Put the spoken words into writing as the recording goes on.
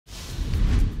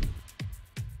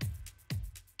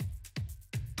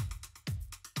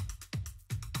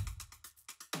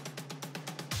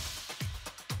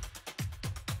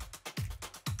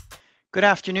Good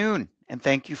afternoon, and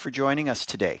thank you for joining us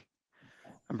today.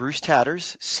 I'm Bruce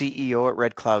Tatters, CEO at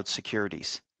Red Cloud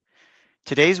Securities.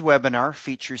 Today's webinar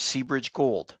features Seabridge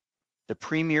Gold, the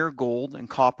premier gold and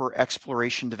copper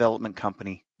exploration development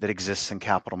company that exists in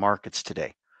capital markets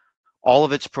today. All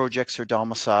of its projects are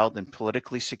domiciled in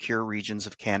politically secure regions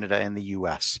of Canada and the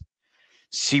US.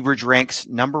 Seabridge ranks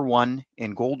number one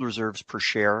in gold reserves per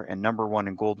share and number one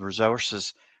in gold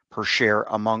resources per share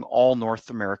among all North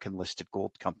American listed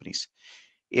gold companies.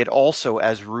 It also,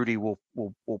 as Rudi will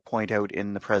point out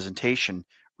in the presentation,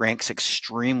 ranks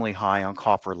extremely high on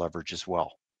copper leverage as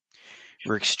well.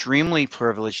 We're extremely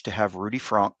privileged to have Rudi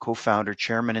Fronk, co-founder,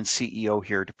 chairman, and CEO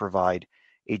here to provide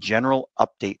a general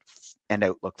update and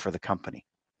outlook for the company.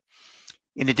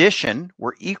 In addition,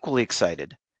 we're equally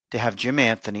excited to have Jim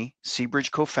Anthony,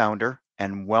 Seabridge co-founder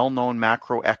and well-known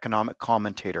macroeconomic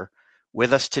commentator,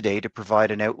 with us today to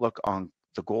provide an outlook on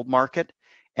the gold market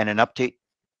and an update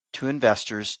to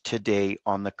investors today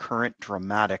on the current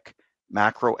dramatic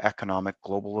macroeconomic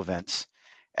global events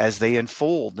as they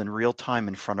unfold in real time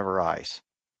in front of our eyes.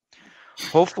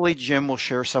 Hopefully, Jim will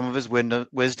share some of his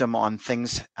wisdom on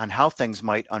how things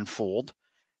might unfold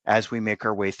as we make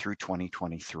our way through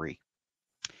 2023.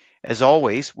 As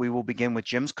always, we will begin with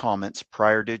Jim's comments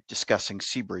prior to discussing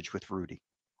Seabridge with Rudi.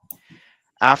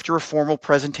 After a formal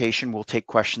presentation, we'll take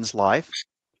questions live.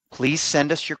 Please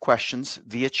send us your questions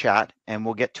via chat and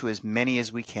we'll get to as many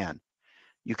as we can.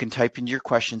 You can type in your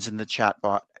questions in the chat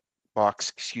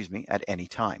box, at any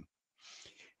time.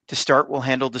 To start, we'll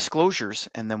handle disclosures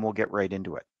and then we'll get right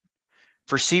into it.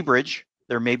 For Seabridge,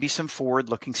 there may be some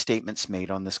forward-looking statements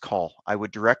made on this call. I would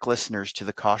direct listeners to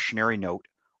the cautionary note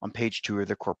on page 2 of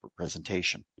the corporate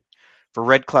presentation. For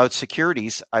Red Cloud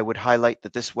Securities, I would highlight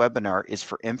that this webinar is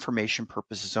for information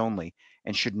purposes only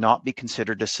and should not be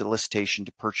considered a solicitation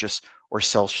to purchase or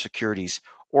sell securities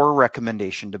or a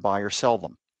recommendation to buy or sell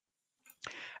them.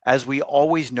 As we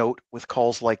always note with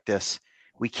calls like this,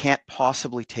 we can't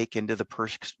possibly take into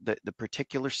the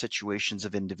particular situations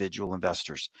of individual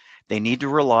investors. They need to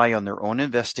rely on their own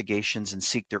investigations and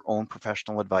seek their own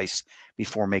professional advice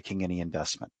before making any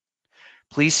investment.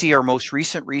 Please see our most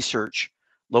recent research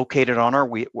located on our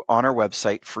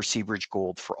website for Seabridge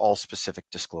Gold for all specific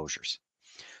disclosures.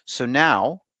 So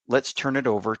now let's turn it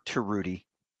over to Rudi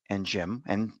and Jim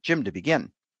to begin.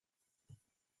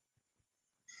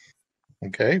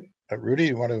 Okay, Rudi,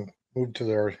 you want to move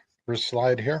to our first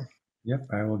slide here? Yep,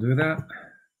 I will do that.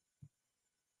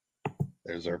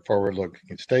 There's our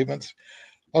forward-looking statements.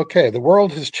 Okay, the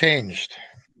world has changed.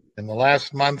 In the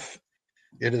last month,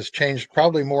 it has changed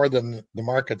probably more than the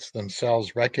markets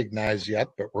themselves recognize yet,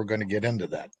 but we're going to get into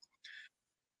that.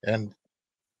 And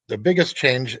the biggest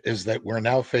change is that we're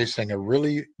now facing a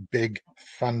really big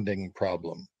funding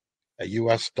problem, a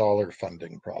US dollar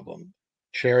funding problem,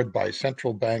 shared by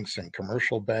central banks and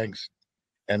commercial banks.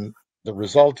 And the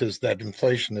result is that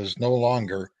inflation is no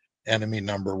longer enemy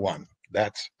number one.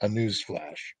 That's a news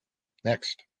flash.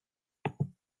 Next.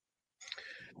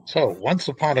 So once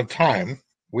upon a time,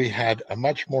 we had a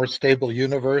much more stable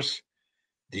universe.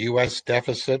 The US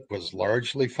deficit was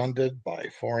largely funded by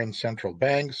foreign central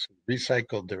banks who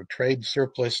recycled their trade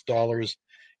surplus dollars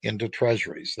into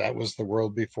treasuries. That was the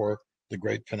world before the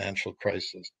great financial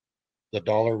crisis. The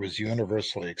dollar was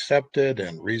universally accepted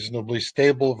and reasonably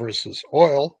stable versus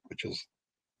oil, which is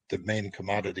the main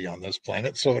commodity on this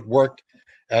planet. So it worked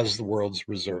as the world's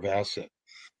reserve asset.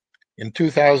 In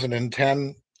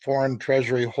 2010, foreign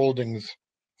treasury holdings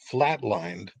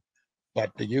flatlined,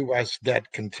 but the US debt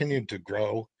continued to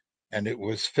grow and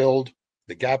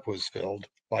the gap was filled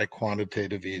by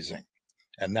quantitative easing.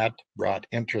 And that brought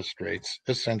interest rates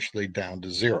essentially down to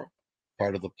zero,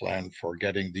 part of the plan for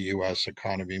getting the US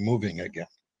economy moving again.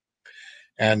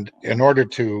 And in order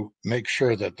to make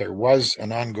sure that there was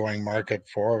an ongoing market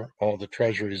for all the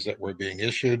treasuries that were being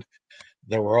issued,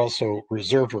 there were also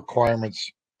reserve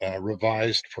requirements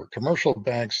revised for commercial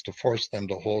banks to force them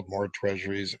to hold more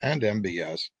treasuries and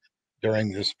MBS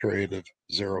during this period of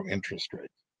zero interest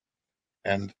rates.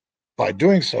 And by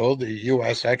doing so, the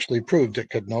US actually proved it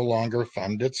could no longer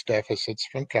fund its deficits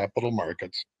from capital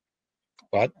markets.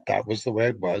 But that was the way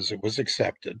it was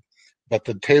accepted. But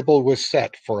the table was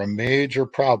set for a major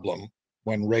problem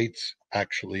when rates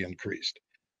actually increased.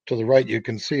 To the right, you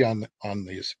can see on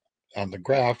the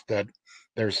graph that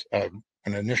there's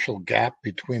an initial gap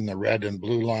between the red and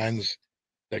blue lines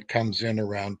that comes in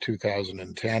around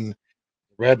 2010. The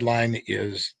red line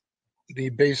is the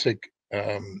basic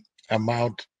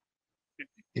amount,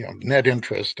 net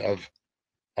interest of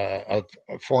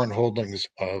foreign holdings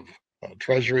of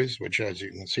treasuries, which, as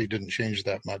you can see, didn't change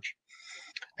that much.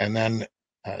 And then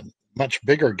a much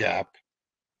bigger gap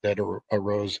that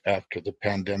arose after the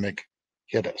pandemic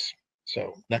hit us.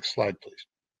 So next slide, please.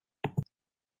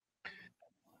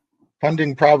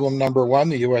 Funding problem number one,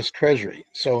 the U.S. Treasury.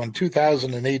 So in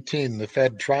 2018, the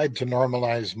Fed tried to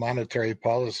normalize monetary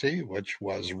policy, which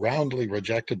was roundly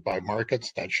rejected by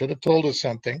markets. That should have told us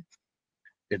something.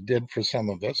 It did for some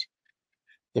of us.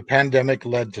 The pandemic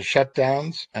led to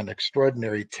shutdowns, an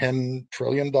extraordinary $10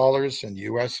 trillion in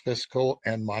U.S. fiscal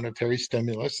and monetary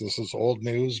stimulus. This is old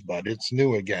news, but it's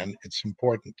new again. It's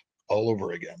important all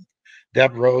over again.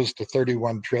 Debt rose to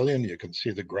 31 trillion. You can see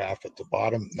the graph at the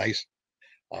bottom. Nice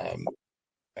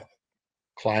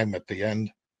climb at the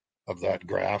end of that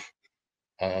graph.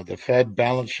 The Fed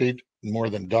balance sheet more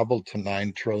than doubled to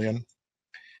 9 trillion.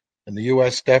 And the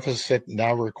US deficit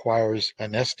now requires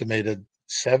an estimated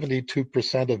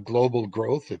 72% of global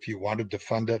growth if you wanted to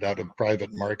fund it out of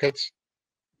private markets.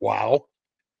 Wow.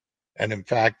 And in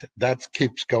fact, that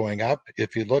keeps going up.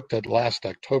 If you looked at last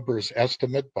October's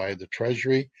estimate by the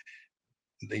Treasury,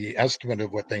 the estimate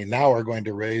of what they now are going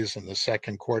to raise in the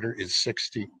second quarter is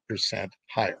 60%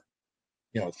 higher.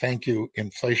 Thank you,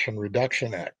 Inflation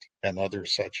Reduction Act and other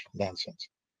such nonsense.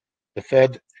 The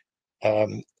Fed,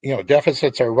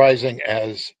 deficits are rising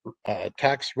as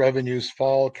tax revenues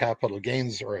fall, capital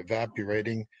gains are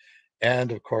evaporating,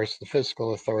 and of course, the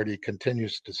fiscal authority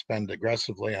continues to spend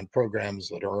aggressively on programs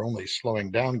that are only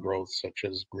slowing down growth, such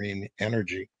as green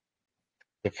energy.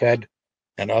 The Fed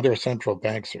and other central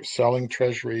banks are selling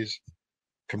treasuries.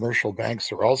 Commercial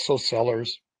banks are also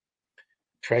sellers.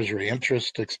 Treasury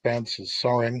interest expense is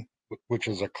soaring, which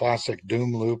is a classic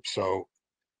doom loop. So,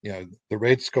 the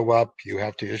rates go up, you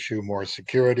have to issue more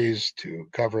securities to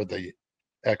cover the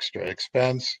extra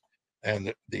expense,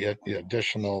 and the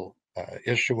additional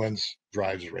issuance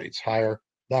drives rates higher.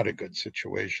 Not a good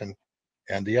situation.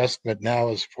 And the estimate now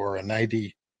is for a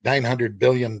 $900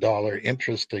 billion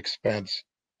interest expense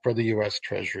for the US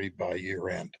Treasury by year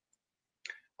end.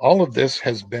 All of this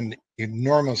has been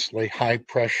enormously high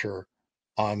pressure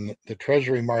on the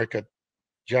Treasury market.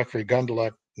 Jeffrey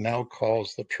Gundlach now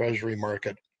calls the Treasury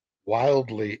market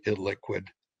wildly illiquid.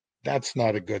 That's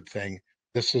not a good thing.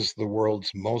 This is the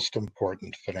world's most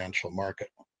important financial market.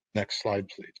 Next slide,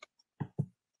 please.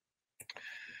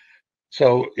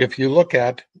 So if you look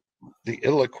at the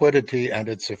illiquidity and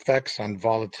its effects on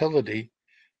volatility,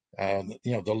 the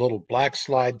little black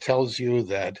slide tells you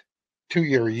that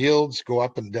 2-year yields go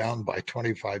up and down by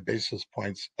 25 basis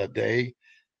points a day.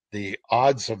 The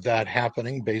odds of that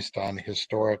happening based on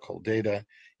historical data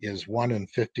is 1 in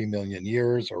 50 million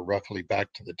years, or roughly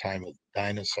back to the time of the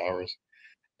dinosaurs.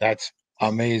 That's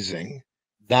amazing.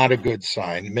 Not a good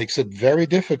sign. It makes it very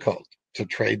difficult to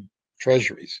trade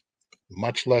treasuries,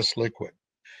 much less liquid.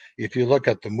 If you look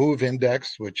at the MOVE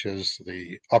index, which is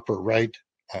the upper right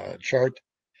chart,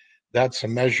 that's a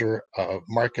measure of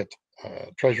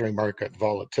treasury market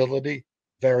volatility,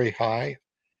 very high.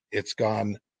 It's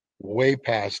gone way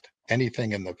past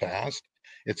anything in the past.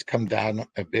 It's come down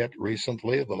a bit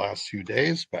recently, the last few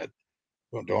days, but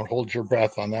don't hold your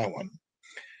breath on that one.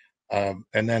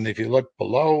 And then if you look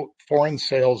below, foreign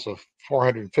sales of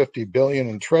 450 billion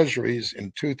in treasuries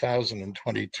in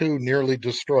 2022 nearly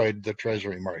destroyed the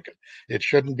treasury market. It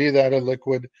shouldn't be that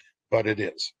illiquid, but it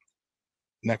is.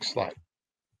 Next slide.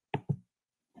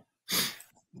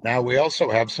 Now we also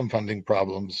have some funding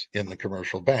problems in the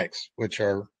commercial banks, which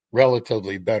are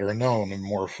relatively better known and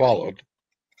more followed.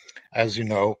 As you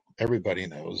know, everybody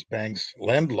knows, banks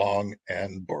lend long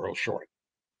and borrow short.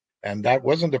 And that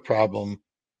wasn't a problem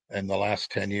in the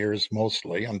last 10 years,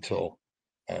 mostly until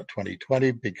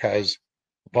 2020, because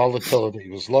volatility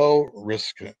was low,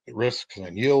 risks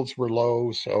and yields were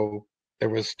low, so there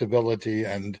was stability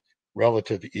and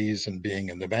relative ease in being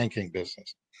in the banking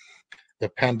business. The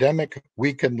pandemic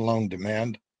weakened loan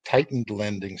demand, tightened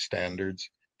lending standards,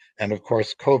 and of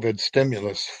course, COVID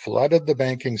stimulus flooded the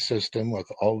banking system with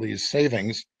all these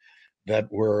savings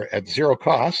that were at zero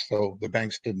cost, so the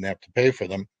banks didn't have to pay for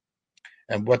them.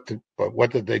 And what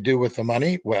did they do with the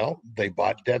money? Well, they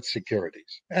bought debt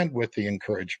securities, and with the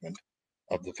encouragement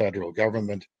of the federal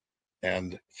government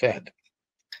and Fed.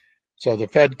 So the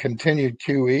Fed continued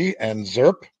QE and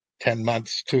ZIRP, 10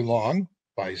 months too long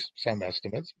by some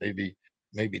estimates, maybe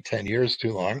 10 years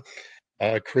too long,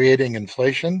 creating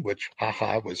inflation, which,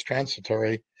 was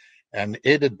transitory, and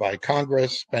aided by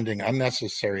Congress spending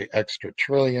unnecessary extra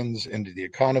trillions into the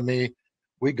economy,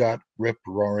 we got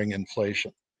rip-roaring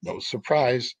inflation. No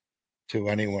surprise to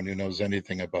anyone who knows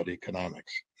anything about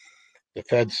economics. The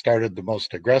Fed started the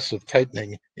most aggressive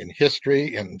tightening in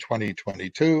history in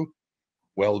 2022,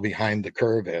 well behind the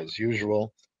curve as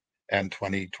usual, and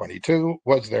 2022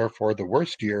 was therefore the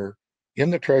worst year in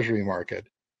the Treasury market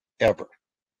ever.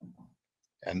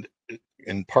 and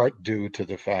in part due to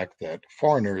the fact that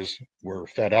foreigners were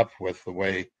fed up with the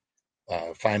way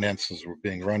finances were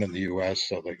being run in the US,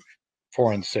 so the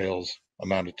foreign sales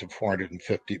amounted to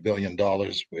 $450 billion,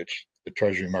 which the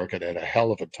Treasury market had a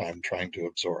hell of a time trying to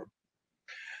absorb.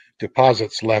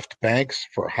 Deposits left banks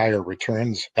for higher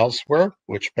returns elsewhere,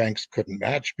 which banks couldn't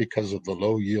match because of the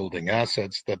low yielding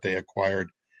assets that they acquired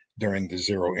during the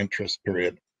zero interest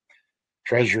period.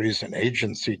 Treasuries and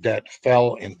agency debt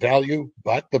fell in value,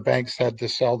 but the banks had to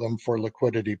sell them for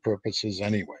liquidity purposes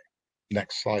anyway.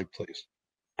 Next slide, please.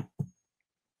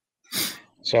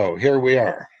 So here we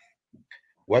are.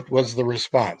 What was the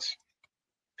response?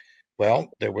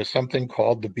 Well, there was something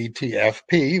called the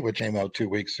BTFP, which came out 2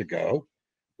 weeks ago,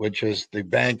 which is the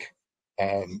bank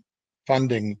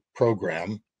funding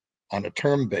program on a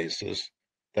term basis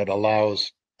that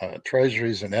allows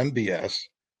treasuries and MBS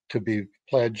to be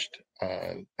pledged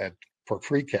for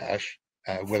free cash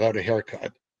without a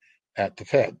haircut at the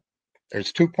Fed.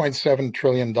 There's $2.7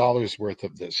 trillion worth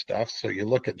of this stuff. So you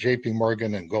look at JP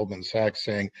Morgan and Goldman Sachs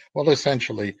saying, well,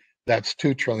 essentially, that's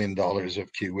 $2 trillion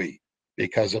of QE,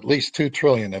 because at least 2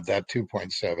 trillion of that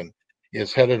 2.7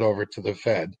 is headed over to the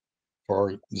Fed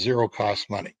for zero cost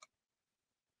money.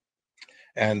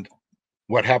 And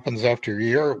what happens after a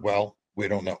year? Well, we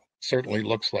don't know. Certainly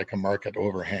looks like a market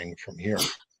overhang from here.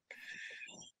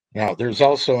 Now, there's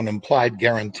also an implied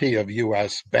guarantee of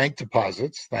US bank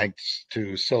deposits, thanks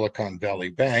to Silicon Valley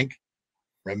Bank.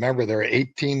 Remember, there are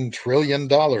 $18 trillion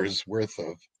worth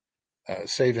of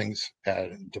savings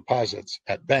and deposits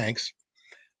at banks.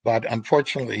 But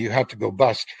unfortunately, you have to go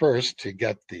bust first to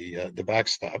get the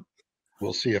backstop.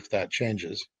 We'll see if that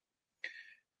changes.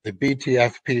 The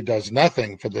BTFP does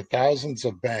nothing for the thousands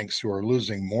of banks who are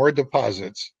losing more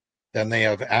deposits than they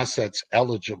have assets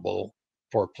eligible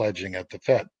for pledging at the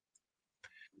Fed.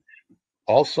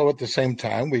 Also, at the same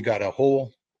time, we got a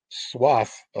whole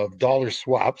swath of dollar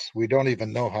swaps. We don't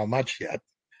even know how much yet.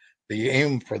 The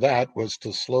aim for that was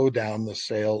to slow down the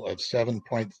sale of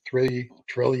 $7.3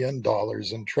 trillion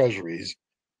in treasuries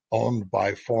owned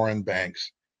by foreign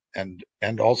banks and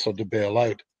also to bail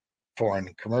out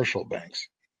foreign commercial banks.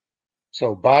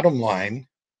 So bottom line,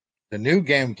 the new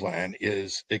game plan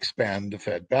is expand the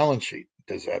Fed balance sheet.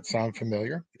 Does that sound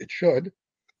familiar? It should.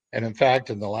 And in fact,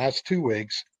 in the last 2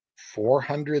 weeks,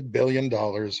 $400 billion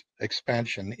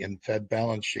expansion in Fed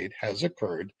balance sheet has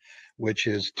occurred, which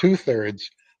is 2/3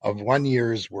 of 1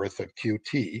 year's worth of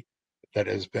QT that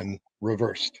has been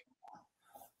reversed.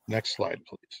 Next slide,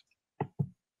 please.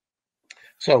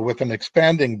 So with an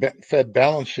expanding Fed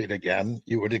balance sheet again,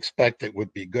 you would expect it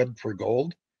would be good for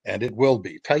gold, and it will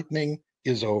be. Tightening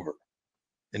is over.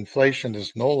 Inflation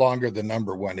is no longer the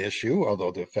 #1 issue,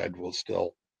 although the Fed will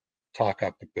still talk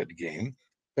up a good game.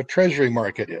 The Treasury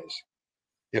market is.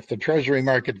 If the Treasury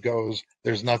market goes,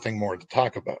 there's nothing more to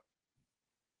talk about.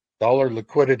 Dollar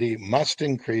liquidity must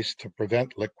increase to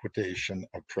prevent liquidation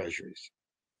of treasuries.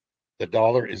 The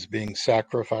dollar is being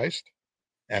sacrificed,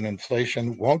 and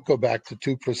inflation won't go back to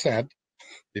 2%.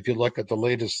 If you look at the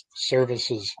latest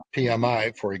services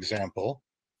PMI, for example,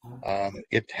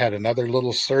 it had another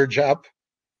little surge up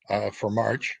for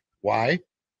March. Why?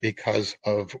 Because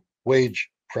of wage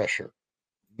pressure.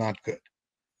 Not good.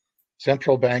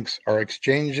 Central banks are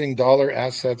exchanging dollar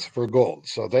assets for gold,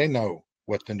 so they know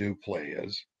what the new play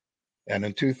is. And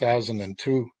in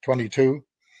 2022,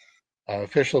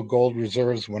 official gold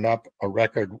reserves went up a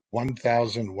record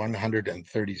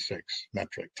 1,136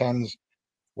 metric tons,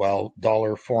 while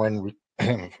dollar foreign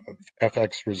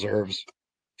FX reserves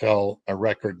fell a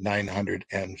record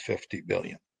 950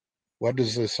 billion. What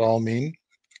does this all mean?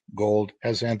 Gold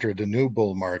has entered a new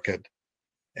bull market,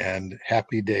 and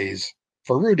happy days,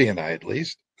 for Rudi and I at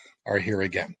least, are here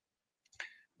again.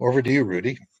 Over to you,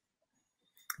 Rudi.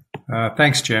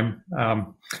 Thanks, Jim.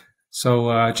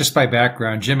 So just by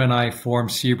background, Jim and I formed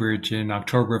Seabridge in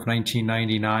October of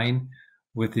 1999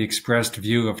 with the expressed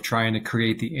view of trying to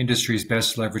create the industry's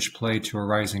best leverage play to a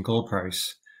rising gold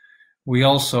price. We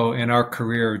also, in our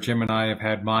career, Jim and I have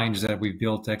had mines that we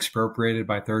built expropriated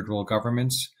by third world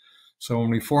governments. So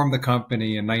when we formed the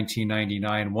company in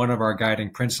 1999, one of our guiding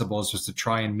principles was to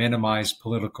try and minimize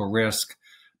political risk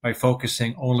by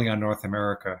focusing only on North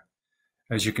America.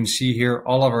 As you can see here,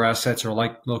 all of our assets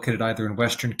are located either in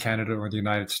Western Canada or the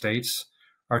United States.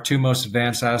 Our two most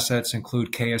advanced assets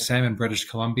include KSM in British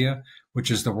Columbia, which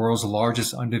is the world's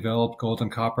largest undeveloped gold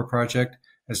and copper project,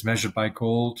 as measured by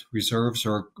gold reserves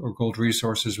or gold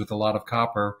resources with a lot of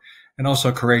copper, and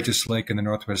also Courageous Lake in the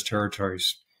Northwest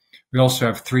Territories. We also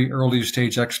have 3 earlier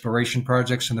stage exploration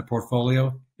projects in the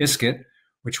portfolio, Iskut,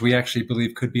 which we actually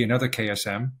believe could be another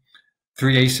KSM,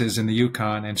 3 ACEs in the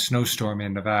Yukon, and Snowstorm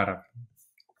in Nevada.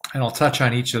 And I'll touch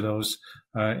on each of those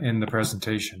in the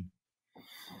presentation.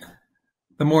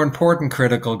 The more important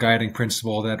critical guiding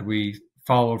principle that we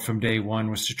followed from day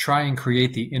one was to try and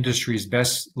create the industry's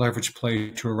best leverage play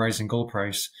to a rising gold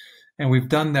price. And we've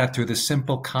done that through the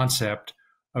simple concept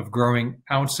of growing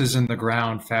ounces in the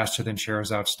ground faster than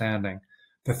shares outstanding.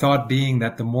 The thought being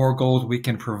that the more gold we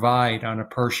can provide on a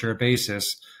per share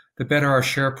basis, the better our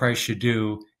share price should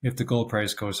do if the gold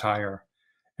price goes higher.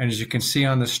 And as you can see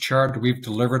on this chart, we've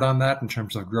delivered on that in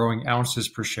terms of growing ounces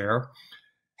per share.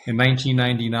 In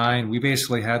 1999, we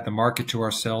basically had the market to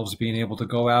ourselves, being able to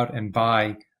go out and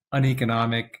buy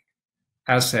uneconomic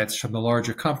assets from the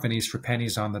larger companies for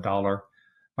pennies on the dollar.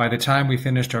 By the time we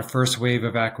finished our first wave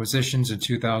of acquisitions in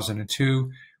 2002,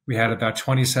 we had about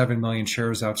 27 million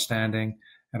shares outstanding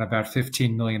and about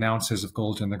 15 million ounces of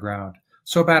gold in the ground.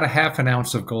 So about a half an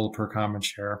ounce of gold per common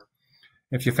share.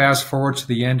 If you fast forward to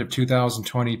the end of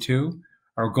 2022,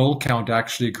 our gold count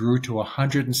actually grew to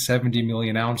 170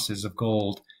 million ounces of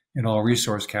gold in all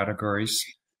resource categories,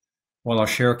 while our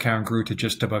share count grew to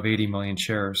just above 80 million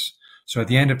shares. So at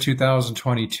the end of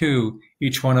 2022,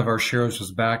 each one of our shares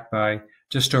was backed by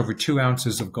just over 2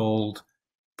 ounces of gold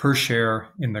per share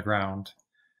in the ground.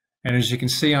 And as you can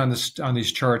see on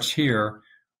these charts here,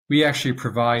 we actually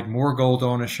provide more gold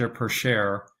ownership per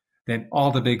share than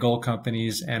all the big gold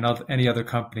companies and any other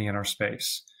company in our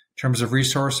space. In terms of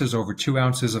resources, over 2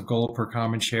 ounces of gold per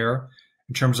common share.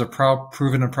 In terms of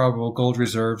proven and probable gold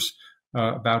reserves,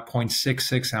 about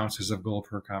 0.66 ounces of gold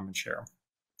per common share.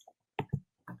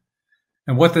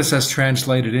 And what this has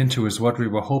translated into is what we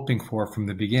were hoping for from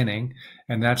the beginning,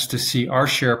 and that's to see our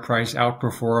share price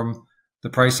outperform the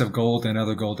price of gold and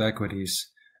other gold equities.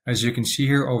 As you can see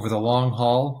here, over the long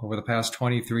haul, over the past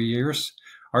 23 years,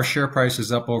 our share price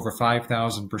is up over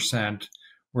 5,000%,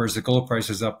 whereas the gold price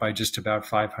is up by just about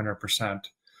 500%.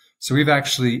 So we've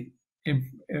actually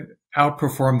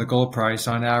outperformed the gold price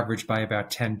on average by about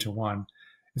 10 to 1.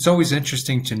 It's always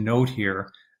interesting to note here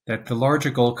that the larger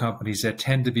gold companies that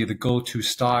tend to be the go-to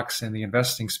stocks in the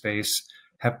investing space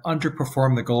have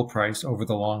underperformed the gold price over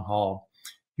the long haul.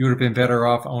 You would have been better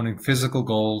off owning physical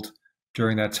gold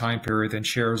during that time period than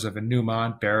shares of a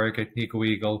Newmont, Barrick, Agnico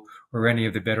Eagle, or any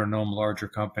of the better-known larger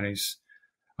companies.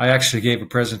 I actually gave a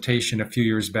presentation a few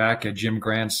years back at Jim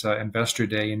Grant's Investor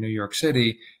Day in New York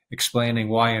City, explaining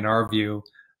why, in our view,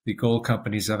 the gold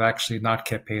companies have actually not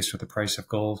kept pace with the price of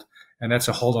gold. And that's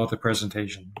a whole other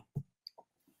presentation.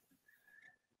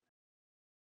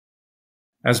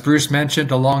 As Bruce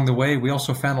mentioned, along the way, we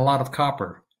also found a lot of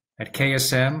copper. At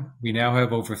KSM, we now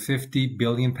have over 50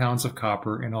 billion pounds of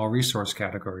copper in all resource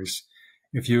categories.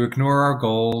 If you ignore our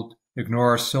gold, ignore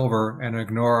our silver, and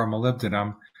ignore our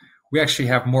molybdenum, we actually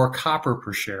have more copper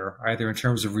per share, either in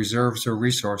terms of reserves or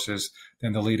resources,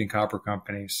 than the leading copper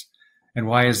companies. And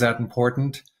why is that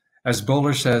important? As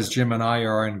bullish as Jim and I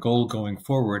are in gold going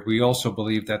forward, we also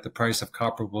believe that the price of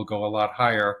copper will go a lot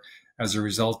higher as a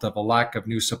result of a lack of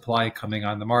new supply coming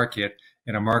on the market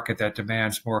in a market that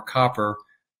demands more copper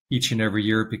each and every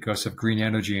year because of green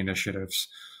energy initiatives.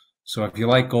 So if you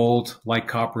like gold, like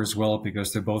copper as well,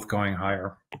 because they're both going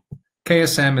higher.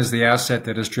 KSM is the asset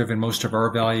that has driven most of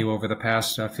our value over the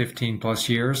past 15 plus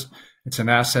years. It's an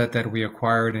asset that we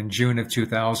acquired in June of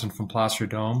 2000 from Placer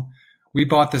Dome. We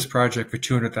bought this project for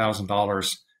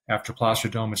 $200,000 after Placer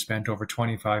Dome had spent over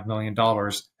 $25 million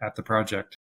at the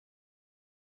project.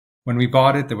 When we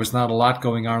bought it, there was not a lot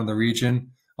going on in the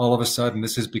region. All of a sudden,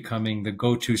 this is becoming the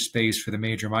go-to space for the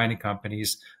major mining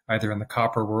companies, either in the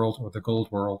copper world or the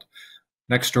gold world.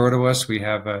 Next door to us, we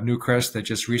have Newcrest that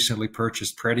just recently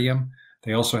purchased Pretium.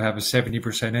 They also have a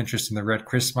 70% interest in the Red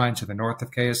Chris mine to the north of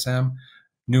KSM.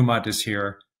 Newmont is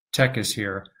here. Teck is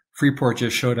here. Freeport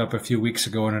just showed up a few weeks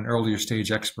ago in an earlier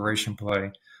stage exploration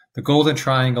play. The Golden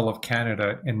Triangle of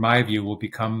Canada, in my view, will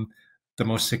become the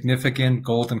most significant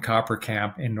gold and copper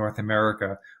camp in North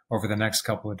America over the next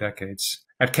couple of decades.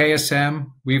 At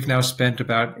KSM, we've now spent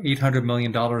about $800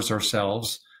 million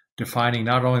ourselves, defining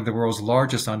not only the world's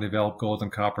largest undeveloped gold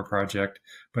and copper project,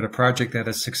 but a project that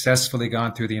has successfully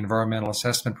gone through the environmental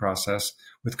assessment process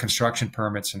with construction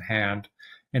permits in hand.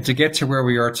 And to get to where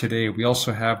we are today, we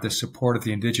also have the support of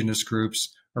the indigenous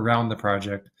groups around the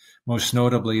project, most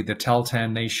notably the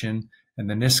Tahltan Nation and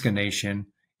the Niska Nation,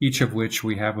 each of which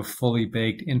we have a fully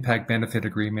baked impact benefit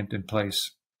agreement in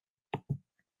place.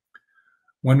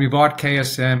 When we bought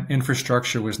KSM,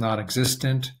 infrastructure was not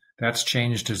existent. That's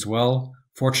changed as well.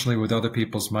 Fortunately, with other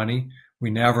people's money, we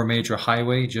now have a major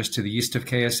highway just to the east of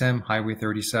KSM, Highway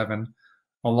 37.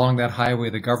 Along that highway,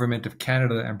 the government of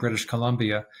Canada and British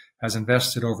Columbia has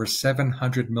invested over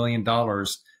 $700 million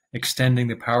extending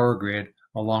the power grid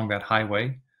along that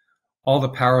highway. All the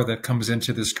power that comes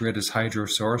into this grid is hydro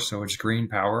source, so it's green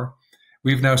power.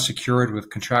 We've now secured with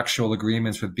contractual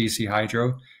agreements with BC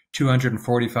Hydro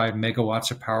 245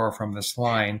 megawatts of power from this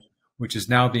line, which is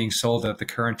now being sold at the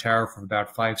current tariff of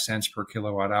about 5 cents per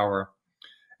kilowatt hour.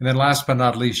 And then last but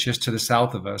not least, just to the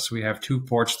south of us, we have 2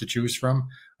 ports to choose from.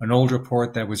 An older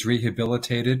port that was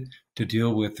rehabilitated to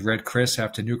deal with Red Chris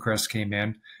after Newcrest came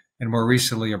in, and more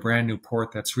recently a brand new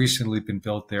port that's recently been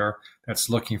built there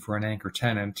that's looking for an anchor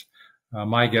tenant.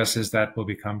 My guess is that will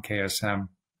become KSM.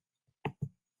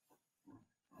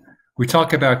 We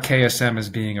talk about KSM as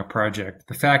being a project.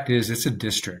 The fact is it's a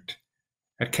district.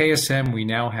 At KSM, we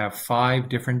now have 5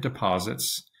 different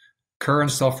deposits. Kerr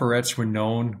and sulfurettes were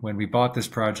known when we bought this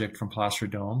project from Placer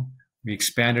Dome. We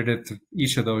expanded it,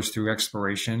 each of those through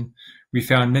exploration. We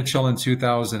found Mitchell in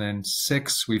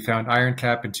 2006. We found Iron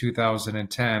Cap in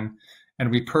 2010.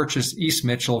 And we purchased East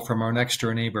Mitchell from our next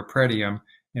door neighbor, Pretium,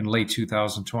 in late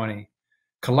 2020.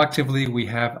 Collectively, we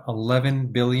have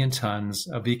 11 billion tons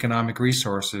of economic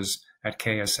resources at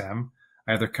KSM,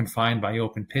 either confined by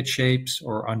open pit shapes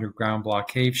or underground block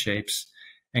cave shapes.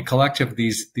 And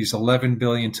collectively, these 11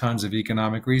 billion tons of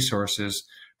economic resources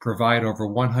provide over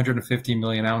 150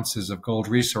 million ounces of gold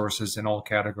resources in all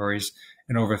categories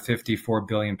and over 54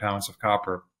 billion pounds of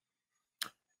copper.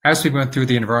 As we went through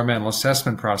the environmental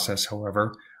assessment process,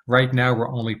 however, right now we're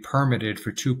only permitted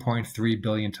for 2.3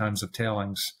 billion tons of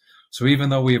tailings. So even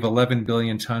though we have 11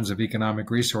 billion tons of economic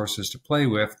resources to play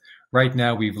with, right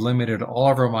now we've limited all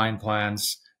of our mine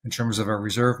plans in terms of our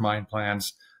reserve mine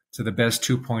plans to the best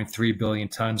 2.3 billion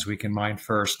tons we can mine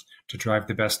first to drive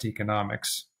the best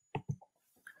economics.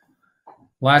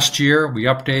 Last year, we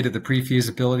updated the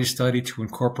pre-feasibility study to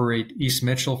incorporate East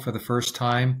Mitchell for the first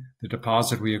time, the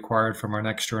deposit we acquired from our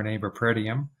next door neighbor,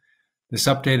 Pretium. This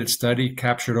updated study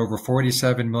captured over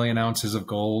 47 million ounces of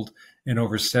gold and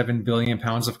over 7 billion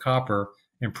pounds of copper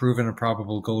in proven and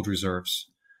probable gold reserves.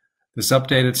 This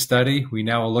updated study, we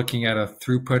now are looking at a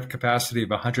throughput capacity of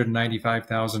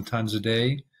 195,000 tons a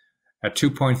day. At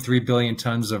 2.3 billion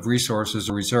tons of resources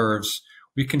or reserves,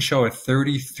 we can show a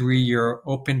 33-year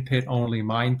open pit only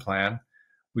mine plan.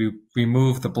 We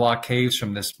removed the block caves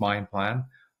from this mine plan.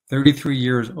 33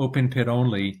 years open pit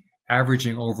only,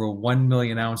 averaging over 1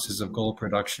 million ounces of gold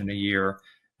production a year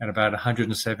and about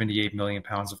 178 million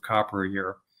pounds of copper a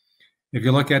year. If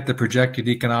you look at the projected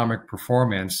economic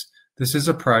performance, this is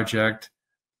a project,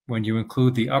 when you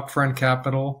include the upfront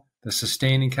capital, the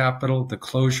sustaining capital, the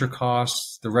closure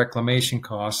costs, the reclamation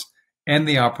costs, and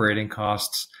the operating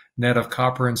costs, net of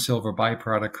copper and silver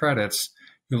byproduct credits,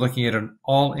 you're looking at an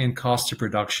all-in cost of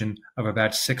production of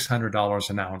about $600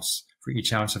 an ounce for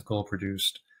each ounce of gold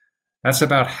produced. That's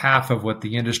about half of what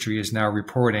the industry is now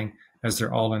reporting as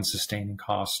their all-in sustaining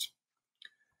cost.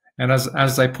 And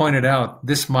as I pointed out,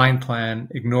 this mine plan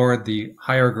ignored the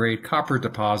higher grade copper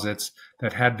deposits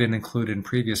that had been included in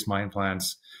previous mine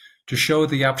plans. To show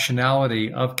the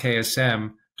optionality of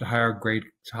KSM to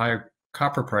higher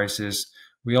copper prices,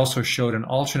 we also showed an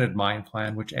alternate mine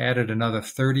plan which added another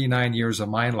 39 years of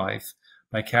mine life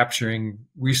by capturing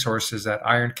resources at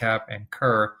Iron Cap and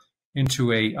Kerr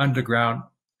into a underground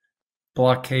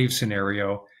block cave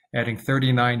scenario, adding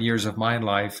 39 years of mine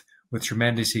life with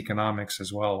tremendous economics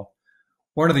as well.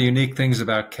 One of the unique things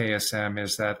about KSM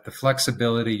is that the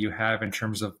flexibility you have in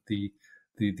terms of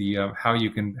how you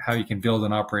can build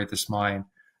and operate this mine.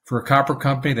 For a copper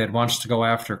company that wants to go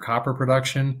after copper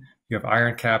production, you have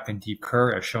Iron Cap and Deep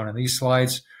Kerr as shown in these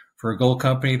slides. For a gold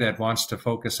company that wants to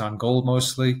focus on gold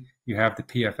mostly, you have the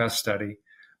PFS study.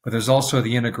 But there's also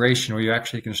the integration where you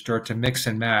actually can start to mix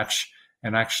and match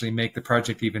and actually make the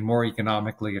project even more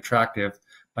economically attractive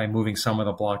by moving some of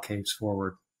the block caves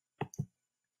forward.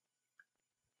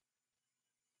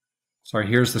 Sorry,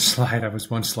 here's the slide. I was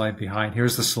one slide behind.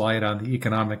 Here's the slide on the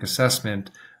economic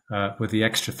assessment with the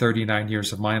extra 39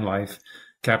 years of mine life,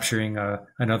 capturing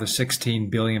another 16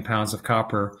 billion pounds of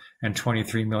copper and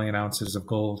 23 million ounces of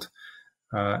gold.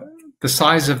 The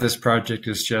size of this project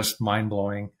is just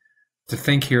mind-blowing. To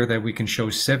think here that we can show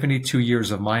 72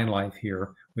 years of mine life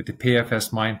here with the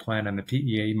PFS mine plan and the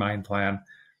PEA mine plan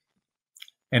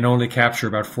and only capture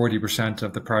about 40%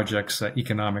 of the project's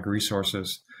economic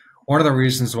resources. One of the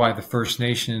reasons why the First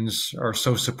Nations are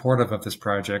so supportive of this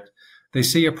project, they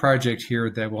see a project here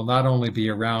that will not only be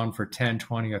around for 10,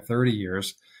 20, or 30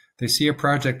 years, they see a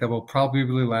project that will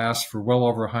probably last for well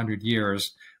over 100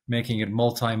 years, making it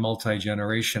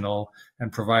multi-generational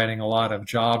and providing a lot of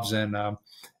jobs and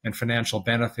financial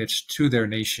benefits to their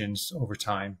nations over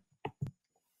time.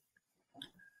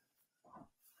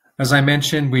 As I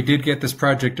mentioned, we did get this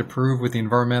project approved with the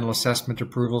environmental assessment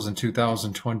approvals in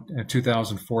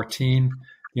 2014.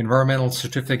 The environmental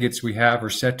certificates we have are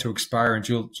set to expire in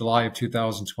July of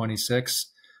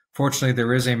 2026. Fortunately,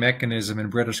 there is a mechanism in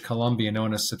British Columbia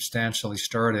known as substantially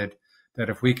started that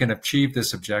if we can achieve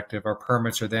this objective, our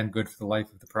permits are then good for the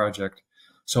life of the project.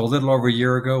 So a little over a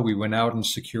year ago, we went out and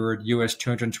secured US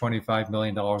 $225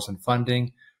 million in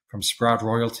funding from Sprout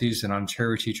Royalties and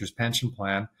Ontario Teachers Pension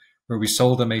Plan, where we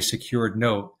sold them a secured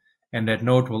note, and that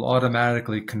note will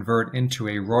automatically convert into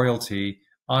a royalty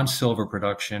on silver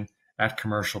production at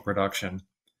commercial production.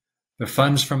 The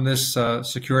funds from this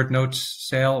secured notes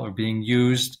sale are being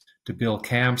used to build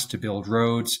camps, to build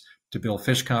roads, to build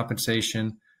fish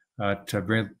compensation,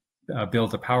 to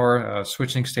build a power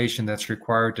switching station that's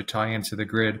required to tie into the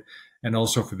grid, and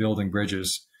also for building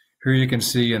bridges. Here you can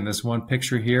see in this one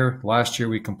picture here, last year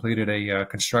we completed a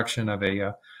construction of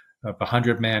a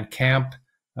 100-man camp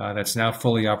that's now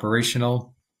fully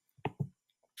operational.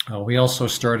 We also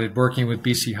started working with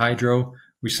BC Hydro.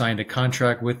 We signed a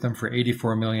contract with them for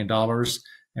 $84 million.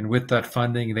 And with that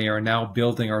funding, they are now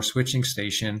building our switching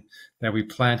station that we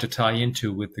plan to tie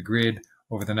into with the grid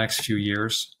over the next few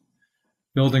years.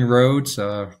 Building roads.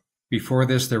 Before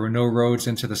this, there were no roads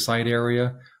into the site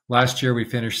area. Last year, we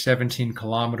finished 17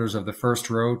 kilometers of the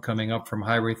first road coming up from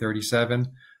Highway 37,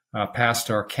 past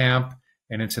our camp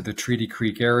and into the Treaty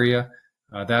Creek area.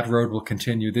 That road will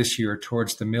continue this year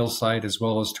towards the mill site as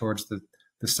well as towards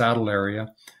the saddle area.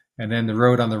 And then the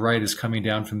road on the right is coming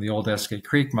down from the old Eskay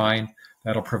Creek mine.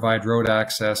 That'll provide road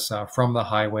access from the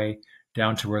highway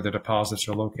down to where the deposits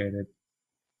are located.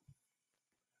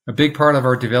 A big part of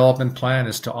our development plan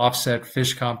is to offset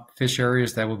fish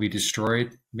areas that will be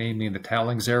destroyed, mainly in the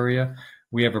Tallings area.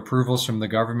 We have approvals from the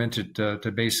government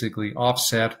to basically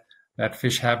offset that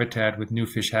fish habitat with new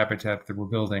fish habitat that we're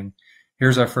building.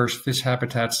 Here's our first fish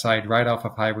habitat site right off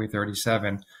of Highway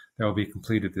 37 that will be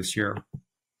completed this year.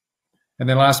 And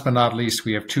then last but not least,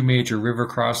 we have two major river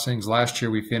crossings. Last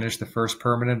year, we finished the first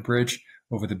permanent bridge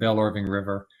over the Belle Irving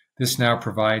River. This now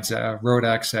provides road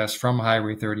access from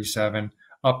Highway 37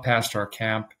 up past our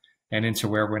camp and into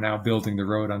where we're now building the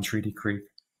road on Treaty Creek.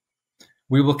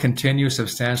 We will continue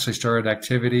substantially started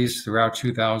activities throughout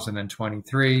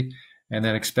 2023 and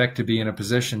then expect to be in a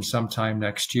position sometime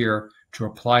next year to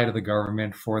apply to the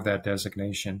government for that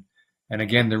designation. And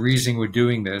again, the reason we're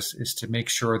doing this is to make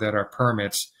sure that our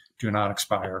permits do not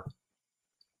expire.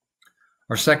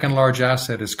 Our second large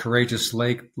asset is Courageous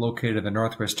Lake, located in the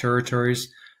Northwest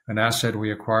Territories, an asset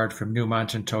we acquired from New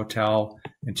Mountain Total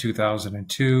in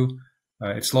 2002.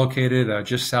 It's located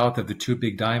just south of the two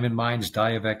big diamond mines,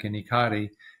 Diavik and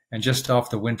Ikati, and just off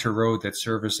the winter road that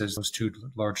services those two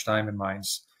large diamond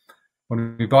mines.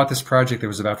 When we bought this project, there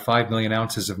was about 5 million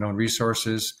ounces of known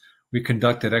resources. We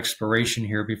conducted exploration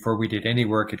here before we did any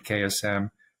work at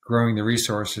KSM, growing the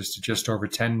resources to just over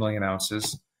 10 million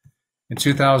ounces. In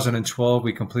 2012,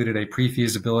 we completed a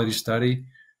pre-feasibility study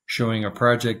showing a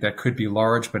project that could be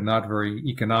large but not very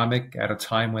economic at a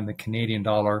time when the Canadian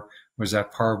dollar was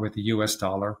at par with the US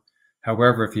dollar.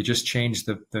 However, if you just change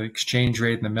the exchange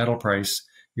rate and the metal price,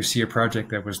 you see a project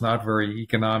that was not very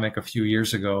economic a few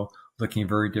years ago, looking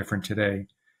very different today.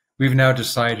 We've now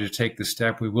decided to take the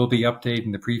step. We will be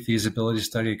updating the pre-feasibility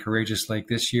study at Courageous Lake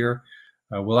this year.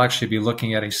 We'll actually be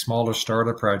looking at a smaller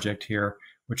starter project here,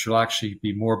 which will actually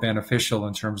be more beneficial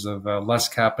in terms of less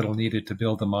capital needed to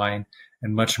build the mine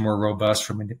and much more robust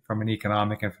from an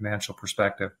economic and financial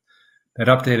perspective. That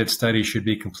updated study should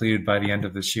be completed by the end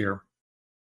of this year.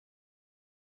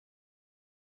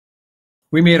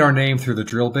 We made our name through the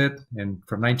drill bit, and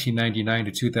from 1999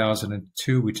 to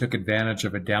 2002, we took advantage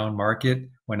of a down market,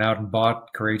 went out and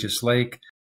bought Courageous Lake,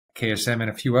 KSM, and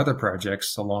a few other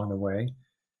projects along the way.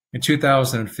 In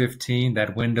 2015,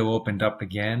 that window opened up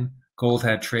again. Gold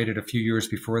had traded a few years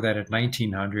before that at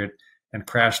 $1,900 and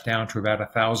crashed down to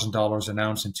about $1,000 an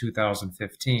ounce in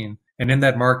 2015. And in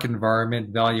that market environment,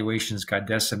 valuations got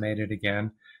decimated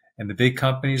again. And the big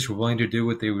companies were willing to do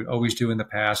what they would always do in the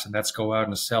past, and that's go out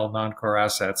and sell non-core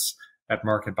assets at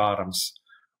market bottoms.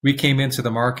 We came into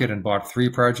the market and bought 3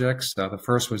 projects. The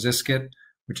first was Iskut,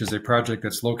 which is a project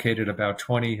that's located about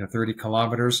 20 or 30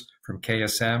 kilometers from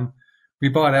KSM. We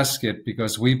bought Iskut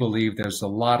because we believe there's a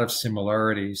lot of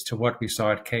similarities to what we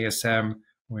saw at KSM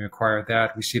when we acquired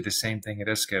that. We see the same thing at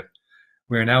Iskut.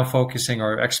 We are now focusing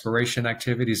our exploration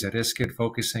activities at Iskut,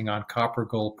 focusing on copper,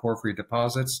 gold, porphyry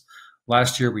deposits.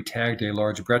 Last year, we tagged a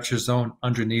large breccia zone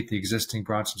underneath the existing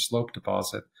Bronson Slope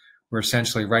deposit, where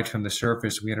essentially right from the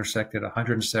surface, we intersected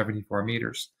 174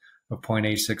 meters of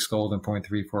 0.86 gold and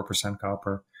 0.34%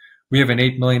 copper. We have an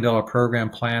 $8 million program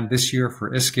planned this year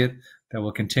for Iskut that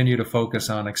will continue to focus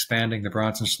on expanding the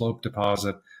Bronson Slope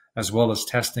deposit, as well as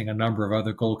testing a number of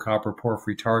other gold, copper,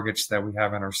 porphyry targets that we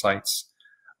have in our sites.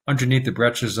 underneath the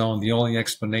breccia zone, the only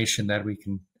explanation that we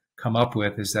can come up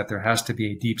with is that there has to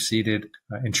be a deep-seated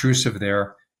intrusive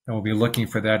there, and we'll be looking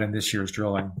for that in this year's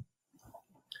drilling.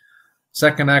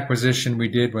 Second acquisition we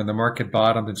did when the market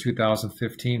bottomed in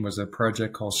 2015 was a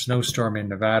project called Snowstorm in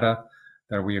Nevada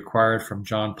that we acquired from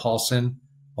John Paulson,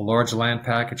 a large land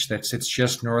package that sits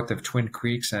just north of Twin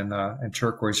Creeks and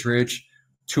Turquoise Ridge,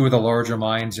 two of the larger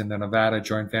mines in the Nevada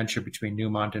joint venture between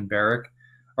Newmont and Barrick.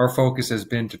 Our focus has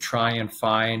been to try and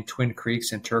find Twin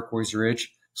Creeks and Turquoise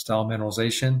Ridge style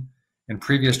mineralization. In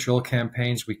previous drill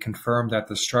campaigns, we confirmed that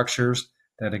the structures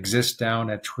that exist down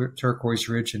at Turquoise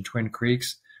Ridge and Twin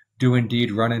Creeks do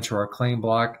indeed run into our claim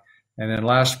block. And then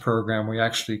last program, we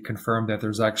actually confirmed that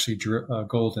there's actually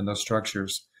gold in those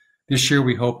structures. This year,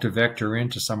 we hope to vector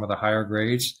into some of the higher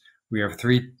grades. We have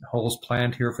 3 holes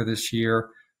planned here for this year,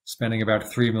 spending about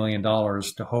 $3 million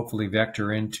to hopefully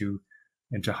vector into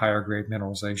higher grade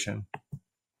mineralization.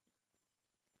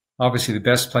 Obviously, the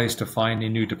best place to find a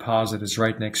new deposit is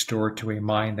right next door to a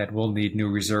mine that will need new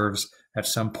reserves at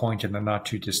some point in the not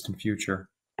too distant future.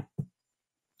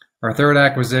 Our third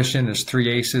acquisition is 3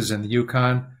 Aces in the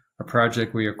Yukon, a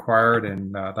project we acquired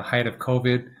in the height of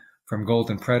COVID from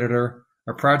Golden Predator,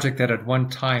 a project that at one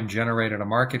time generated a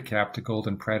market cap to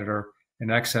Golden Predator in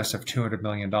excess of $200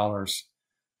 million.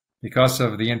 Because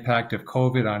of the impact of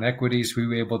COVID on equities, we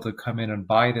were able to come in and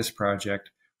buy this project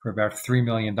for about $3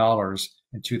 million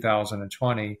in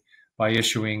 2020 by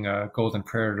issuing Golden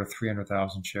Predator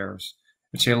 300,000 shares.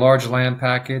 It's a large land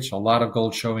package, a lot of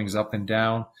gold showings up and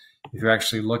down. If you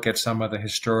actually look at some of the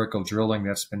historical drilling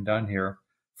that's been done here,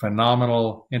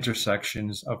 phenomenal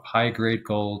intersections of high-grade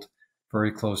gold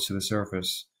very close to the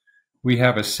surface. We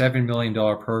have a $7 million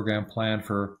program planned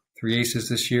for 3 Aces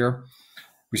this year.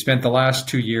 We spent the last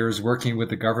 2 years working with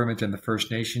the government and the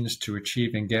First Nations to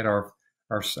achieve and get our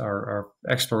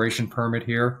exploration permit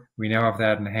here. We now have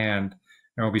that in hand,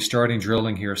 and we'll be starting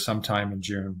drilling here sometime in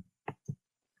June.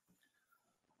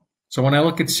 So when I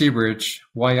look at Seabridge,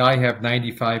 why I have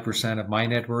 95% of my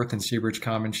net worth in Seabridge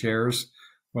common shares,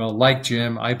 well, like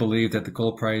Jim, I believe that the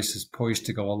gold price is poised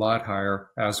to go a lot higher,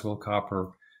 as will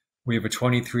copper. We have a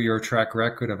 23-year track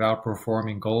record of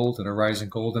outperforming gold in a rising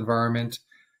gold environment.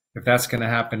 If that's going to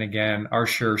happen again, our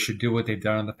shares should do what they've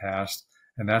done in the past,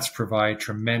 and that's provide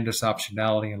tremendous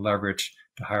optionality and leverage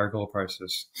to higher gold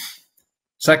prices.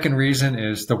 Second reason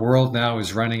is the world now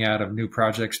is running out of new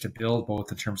projects to build,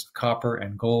 both in terms of copper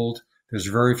and gold. There's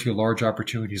very few large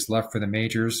opportunities left for the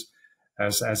majors,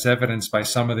 as evidenced by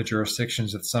some of the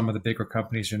jurisdictions that some of the bigger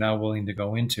companies are now willing to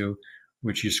go into,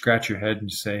 which you scratch your head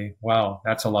and say, wow,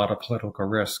 that's a lot of political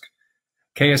risk.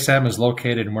 KSM is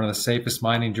located in one of the safest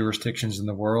mining jurisdictions in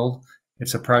the world.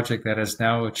 It's a project that has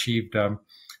now achieved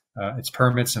its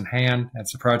permits in hand.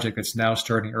 It's a project that's now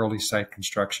starting early site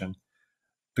construction.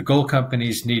 The gold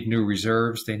companies need new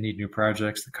reserves. They need new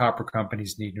projects. The copper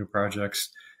companies need new projects.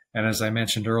 And as I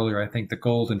mentioned earlier, I think the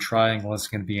Golden Triangle is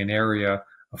going to be an area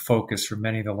of focus for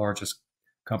many of the largest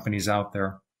companies out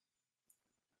there.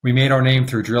 We made our name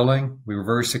through drilling. We were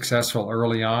very successful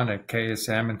early on at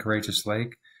KSM and Courageous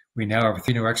Lake. We now have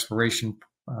 3 new exploration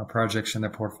projects in the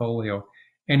portfolio,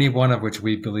 any one of which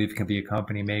we believe can be a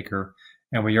company maker.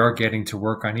 And we are getting to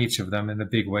work on each of them in a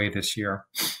big way this year.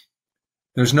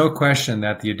 There's no question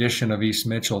that the addition of East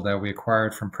Mitchell that we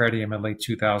acquired from Pretium in late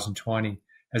 2020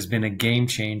 has been a game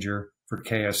changer for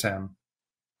KSM.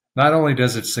 Not only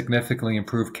does it significantly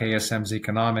improve KSM's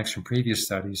economics from previous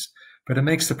studies, but it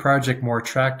makes the project more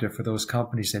attractive for those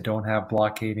companies that don't have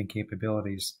block caving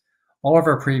capabilities. All of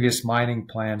our previous mining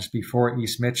plans before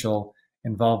East Mitchell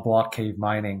involved block cave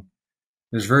mining.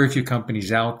 There's very few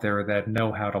companies out there that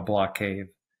know how to block cave.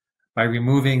 By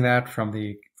removing that from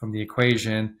the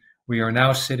equation, we are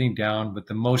now sitting down with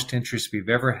the most interest we've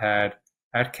ever had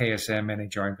at KSM in a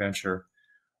joint venture.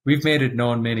 We've made it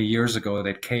known many years ago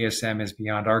that KSM is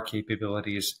beyond our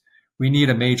capabilities. We need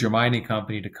a major mining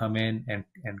company to come in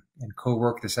and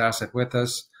co-work this asset with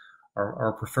us.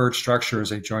 Our preferred structure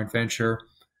is a joint venture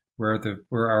where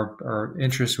our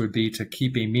interest would be to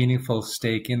keep a meaningful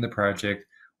stake in the project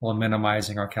while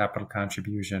minimizing our capital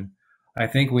contribution. I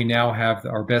think we now have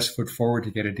our best foot forward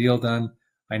to get a deal done.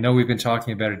 I know we've been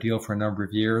talking about a deal for a number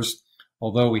of years,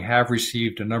 although we have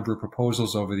received a number of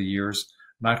proposals over the years,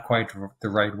 not quite the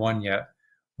right one yet.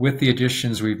 With the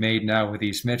additions we've made now with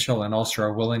East Mitchell and also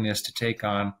our willingness to take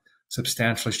on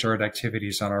substantially started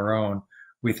activities on our own,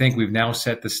 we think we've now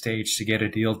set the stage to get a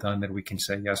deal done that we can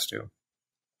say yes to.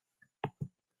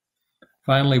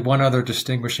 Finally, one other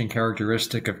distinguishing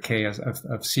characteristic of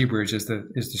Seabridge is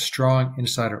the strong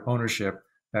insider ownership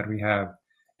that we have.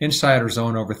 Insiders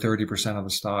own over 30% of the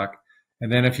stock,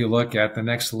 And then if you look at the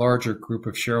next larger group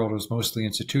of shareholders, mostly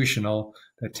institutional,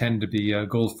 that tend to be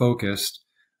gold focused,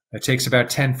 it takes about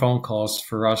 10 phone calls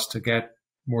for us to get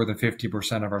more than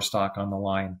 50% of our stock on the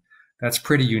line. That's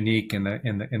pretty unique in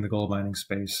the gold mining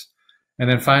space. And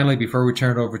then finally, before we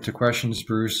turn it over to questions,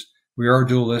 Bruce, we are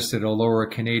dual listed, although we're a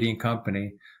Canadian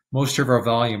company. Most of our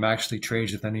volume actually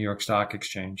trades at the New York Stock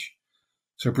Exchange.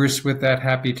 So Bruce, with that,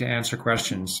 happy to answer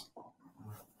questions.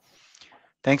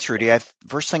 Thanks, Rudi.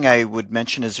 First thing I would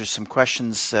mention is there's some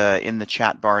questions in the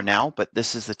chat bar now, but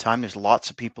this is the time. There's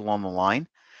lots of people on the line.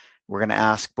 We're going to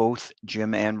ask both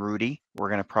Jim and Rudi. We're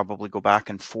going to probably go back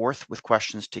and forth with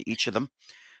questions to each of them.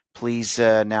 Please,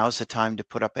 now is the time to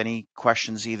put up any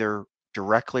questions either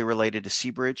directly related to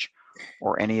Seabridge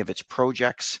or any of its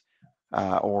projects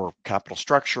or capital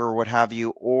structure or what have you,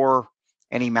 or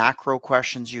any macro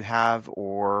questions you have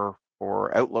or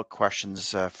outlook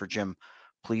questions for Jim.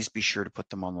 Please be sure to put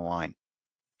them on the line.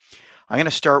 I'm going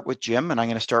to start with Jim, and I'm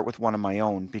going to start with one of my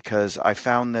own because I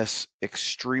found this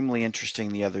extremely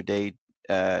interesting the other day,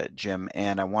 Jim,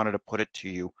 and I wanted to put it to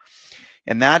you.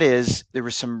 And that is, there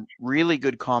was some really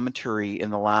good commentary in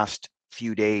the last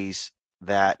few days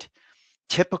that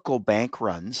typical bank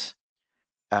runs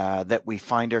that we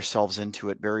find ourselves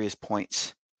into at various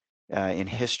points in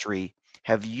history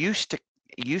have used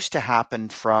to happen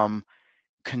from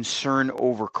concern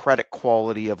over credit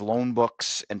quality of loan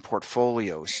books and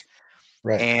portfolios.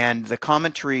 Right. And the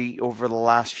commentary over the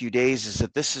last few days is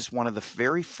that this is one of the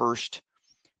very first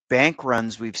bank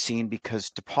runs we've seen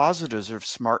because depositors have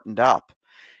smartened up.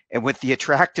 And with the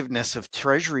attractiveness of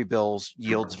treasury bills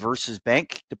yields versus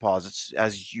bank deposits,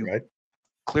 as you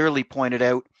clearly pointed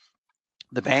out,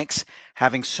 the banks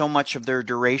having so much of their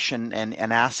duration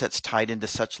and assets tied into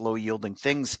such low yielding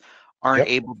things aren't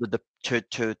able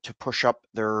to push up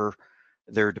their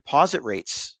deposit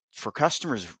rates for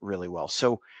customers really well.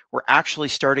 So we're actually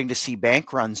starting to see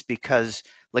bank runs because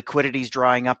liquidity is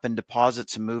drying up and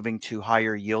deposits and moving to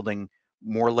higher yielding,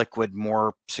 more liquid,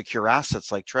 more secure assets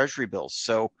like treasury bills.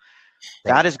 So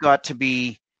that has got to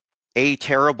be A,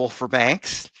 terrible for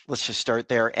banks. Let's just start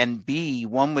there. And B,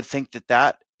 one would think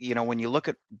that, you know, when you look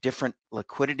at different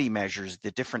liquidity measures,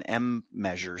 the different M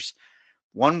measures,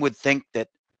 one would think that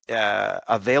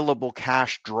available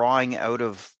cash drawing out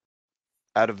of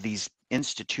these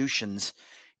institutions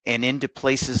and into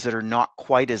places that are not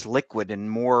quite as liquid and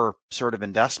more sort of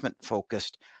investment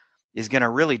focused is going to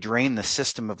really drain the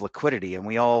system of liquidity. And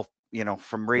we all, you know,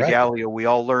 from Ray Dalio, we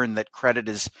all learned that credit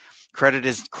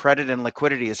and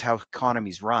liquidity is how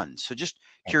economies run. So just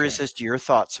curious as to your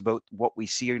thoughts about what we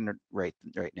see right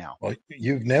now. Well,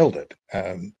 you've nailed it.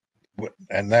 And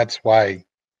that's why,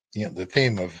 you know, the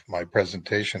theme of my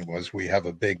presentation was we have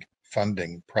a big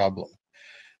funding problem.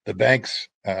 The banks,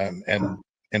 and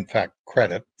in fact,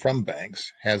 credit from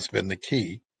banks has been the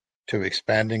key to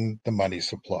expanding the money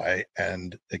supply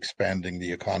and expanding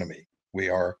the economy. We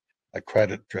are a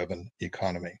credit-driven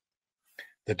economy.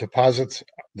 The depositors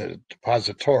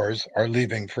are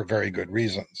leaving for very good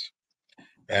reasons.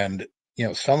 And, you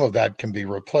know, some of that can be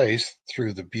replaced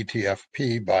through the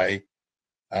BTFP by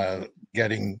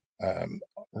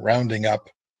rounding up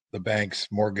the bank's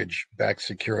mortgage-backed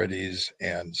securities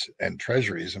and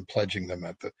treasuries and pledging them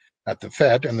at the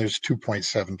Fed. And there's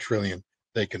 2.7 trillion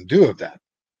they can do of that.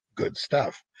 Good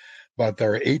stuff. But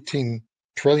there are $18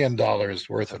 trillion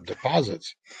worth of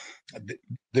deposits.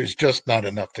 There's just not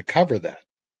enough to cover that.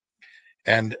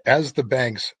 And as the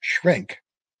banks shrink,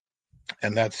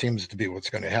 and that seems to be what's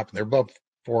going to happen, there are about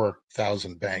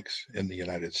 4,000 banks in the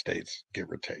United States,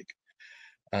 give or take.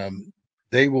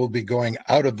 They will be going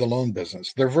out of the loan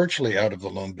business. They're virtually out of the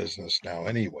loan business now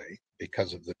anyway,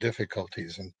 because of the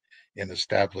difficulties in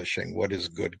establishing what is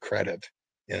good credit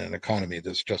in an economy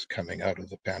that's just coming out of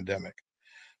the pandemic.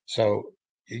 So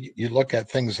you look at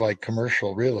things like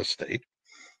commercial real estate,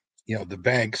 you know, the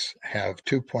banks have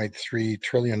 $2.3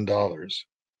 trillion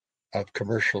of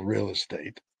commercial real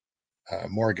estate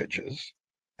mortgages,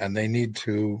 and they need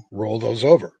to roll those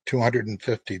over,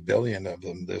 250 billion of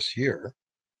them this year.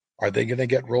 Are they going to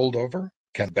get rolled over?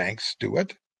 Can banks do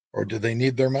it? Or do they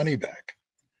need their money back?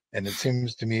 And it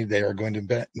seems to me they are going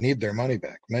to need their money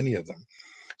back, many of them.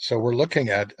 So we're looking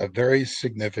at a very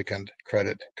significant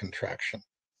credit contraction.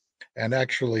 And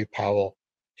actually, Powell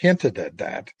hinted at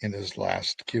that in his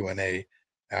last Q&A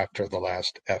after the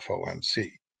last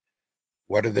FOMC.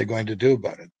 What are they going to do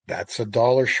about it? That's a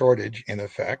dollar shortage, in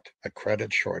effect, a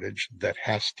credit shortage that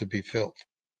has to be filled.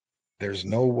 There's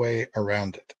no way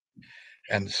around it.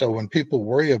 And so when people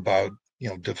worry about, you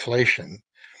know, deflation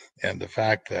and the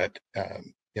fact that,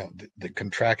 you know, the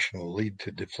contraction will lead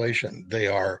to deflation, they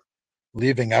are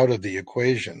leaving out of the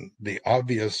equation the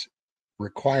obvious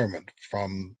requirement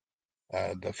from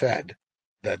the Fed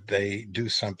that they do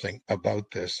something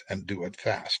about this and do it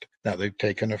fast. Now, they've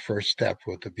taken a first step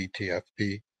with the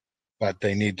BTFP, but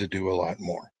they need to do a lot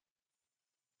more.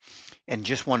 And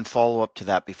just one follow-up to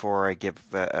that before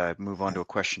I move on to a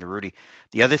question to Rudi.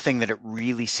 The other thing that it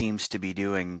really seems to be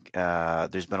doing,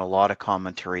 there's been a lot of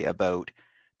commentary about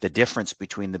the difference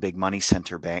between the big money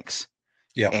center banks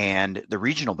and the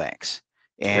regional banks.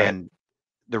 And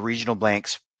the regional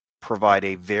banks provide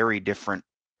a very different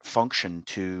function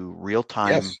to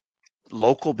real-time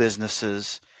local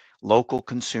businesses, local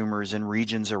consumers in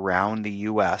regions around the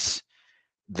US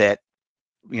that,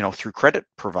 through credit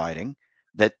providing,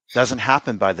 that doesn't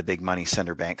happen by the big money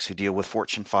center banks who deal with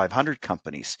Fortune 500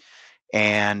 companies.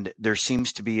 And there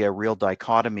seems to be a real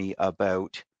dichotomy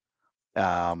about,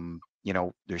 there's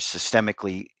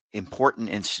systemically important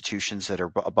institutions that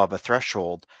are above a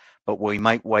threshold, but we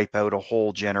might wipe out a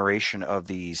whole generation of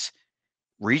these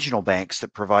regional banks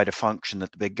that provide a function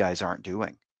that the big guys aren't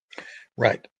doing.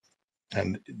 Right.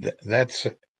 And that's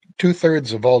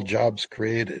 2/3 of all jobs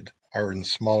created are in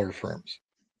smaller firms.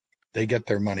 They get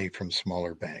their money from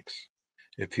smaller banks.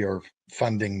 If you're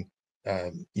funding,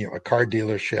 a car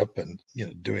dealership and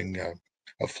doing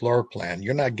a floor plan,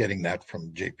 you're not getting that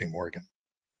from J.P. Morgan.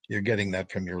 You're getting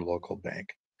that from your local bank.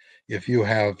 If you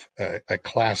have a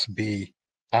Class B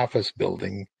office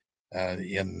building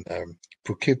in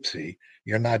Poughkeepsie,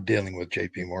 you're not dealing with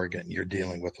J.P. Morgan. You're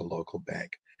dealing with a local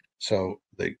bank. So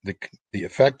the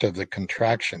effect of the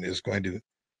contraction is going to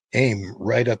aim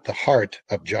right at the heart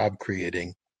of job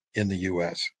creating in the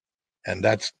U.S. And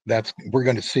that's we're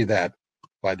going to see that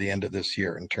by the end of this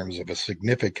year in terms of a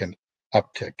significant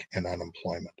uptick in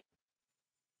unemployment.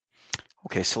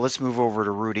 Okay, so let's move over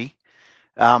to Rudi.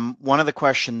 One of the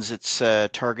questions, it's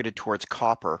targeted towards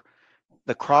copper.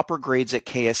 The copper grades at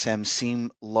KSM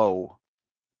seem low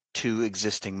to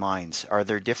existing mines. Are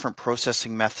there different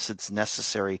processing methods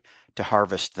necessary to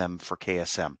harvest them for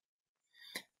KSM?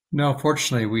 No,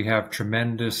 fortunately, we have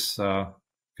tremendous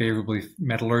favorably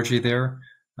metallurgy there.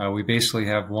 We basically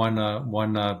have one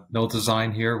mill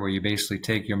design here where you basically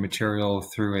take your material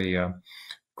through a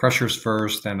crushers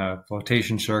first, then a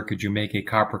flotation circuit. You make a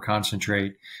copper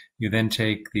concentrate. You then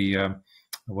take the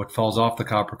what falls off the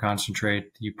copper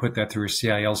concentrate. You put that through a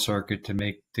CIL circuit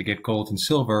to get gold and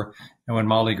silver. And when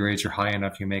moly grades are high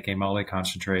enough, you make a moly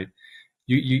concentrate.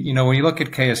 When you look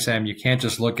at KSM, you can't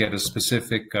just look at a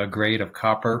specific grade of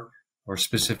copper or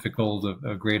specific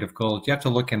grade of gold. You have to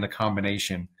look in the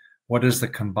combination. What is the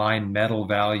combined metal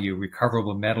value,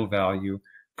 recoverable metal value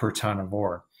per ton of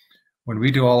ore? When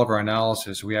we do all of our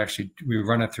analysis, we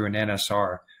run it through an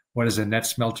NSR. What is the net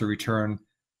smelter return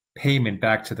payment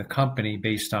back to the company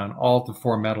based on all the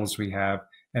four metals we have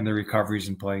and the recoveries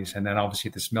in place, and then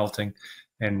obviously the smelting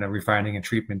and the refining and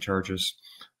treatment charges.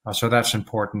 So that's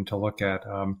important to look at.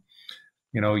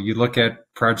 You look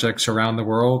at projects around the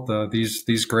world,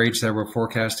 these grades that we're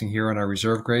forecasting here in our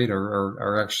reserve grade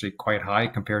are actually quite high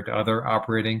compared to other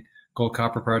operating gold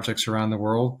copper projects around the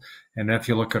world. And if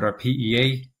you look at our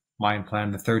PEA mine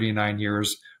plan, the 39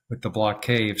 years with the block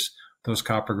caves, those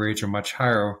copper grades are much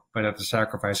higher, but at the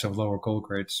sacrifice of lower gold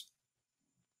grades.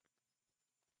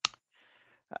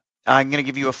 I'm going to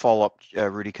give you a follow-up,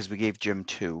 Rudi, because we gave Jim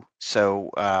two.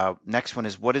 So next one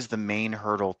is, what is the main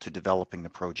hurdle to developing the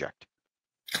project?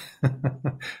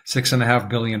 $6.5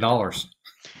 billion.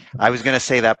 I was going to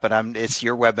say that, but it's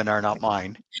your webinar, not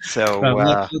mine. So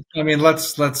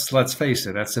let's face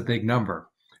it, that's a big number.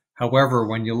 However,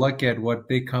 when you look at what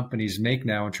big companies make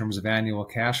now in terms of annual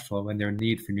cash flow and their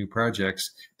need for new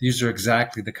projects, these are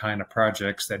exactly the kind of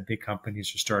projects that big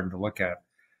companies are starting to look at.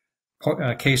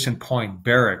 Case in point,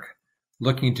 Barrick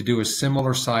looking to do a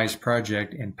similar size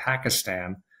project in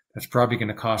Pakistan that's probably going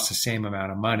to cost the same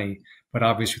amount of money, but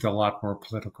obviously with a lot more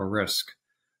political risk.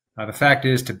 The fact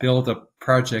is, to build a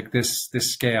project this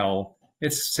scale,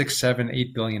 it's $6, $7,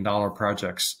 $8 billion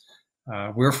projects.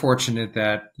 We're fortunate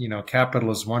that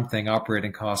capital is one thing,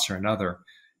 operating costs are another,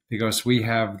 because we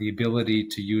have the ability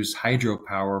to use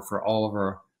hydropower for all of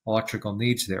our electrical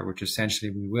needs there, which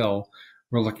essentially we will.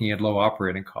 We're looking at low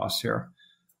operating costs here.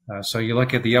 So you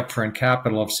look at the upfront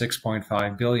capital of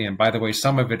 $6.5 billion. By the way,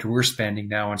 some of it we're spending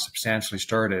now and substantially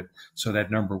started, so that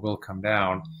number will come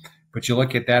down. But you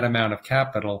look at that amount of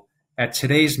capital at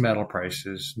today's metal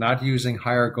prices, not using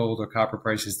higher gold or copper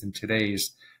prices than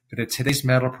today's, but at today's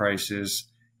metal prices,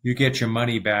 you get your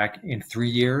money back in 3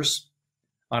 years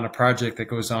on a project that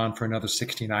goes on for another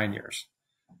 69 years.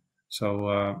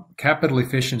 So capital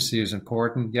efficiency is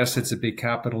important. Yes, it's a big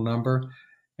capital number.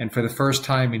 And for the first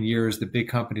time in years, the big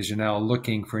companies are now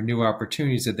looking for new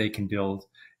opportunities that they can build.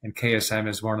 And KSM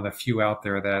is one of the few out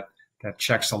there that that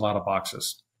checks a lot of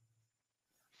boxes.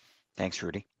 Thanks,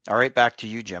 Rudi. All right, back to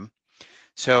you, Jim.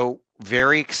 So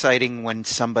very exciting when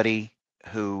somebody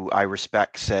who I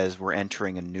respect says we're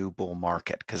entering a new bull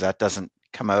market, because that doesn't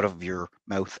come out of your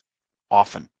mouth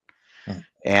often.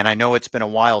 And I know it's been a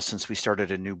while since we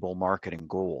started a new bull market in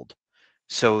gold.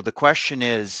 So the question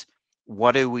is,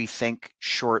 what do we think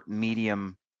short,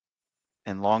 medium,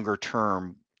 and longer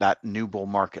term that new bull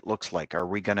market looks like?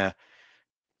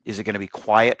 Is it going to be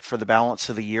quiet for the balance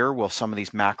of the year? Will some of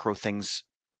these macro things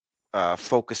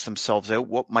focus themselves out?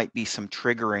 What might be some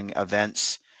triggering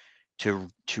events to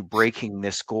breaking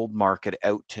this gold market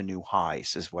out to new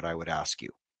highs is what I would ask you.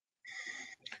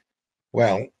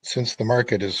 Well, since the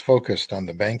market is focused on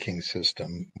the banking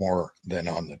system more than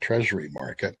on the treasury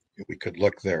market, we could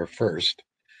look there first.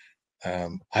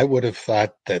 I would have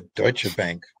thought that Deutsche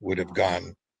Bank would have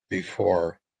gone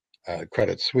before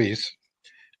Credit Suisse.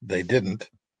 They didn't.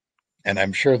 And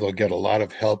I'm sure they'll get a lot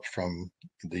of help from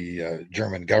the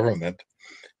German government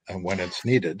when it's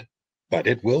needed, but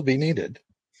it will be needed.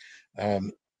 The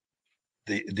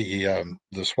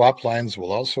swap lines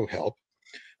will also help.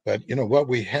 But what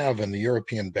we have in the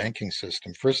European banking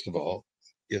system, first of all,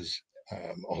 is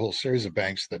a whole series of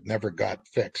banks that never got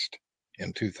fixed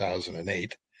in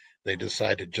 2008. They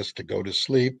decided just to go to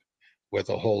sleep with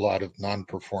a whole lot of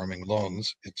non-performing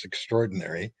loans. It's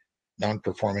extraordinary.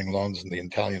 Non-performing loans in the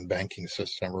Italian banking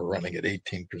system are running at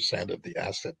 18% of the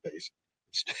asset base.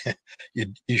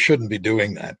 You shouldn't be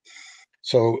doing that.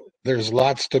 So there's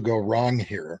lots to go wrong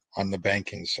here on the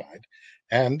banking side.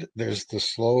 And there's the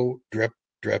slow drip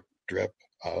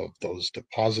of those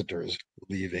depositors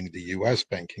leaving the US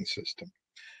banking system.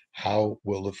 How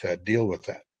will the Fed deal with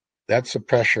that? That's a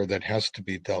pressure that has to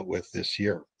be dealt with this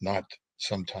year, not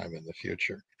sometime in the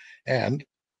future. And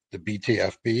the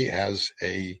BTFP has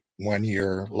a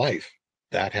 1-year life.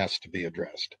 That has to be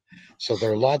addressed. So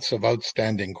there are lots of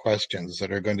outstanding questions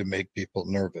that are going to make people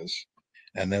nervous,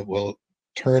 and that will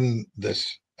turn this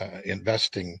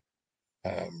investing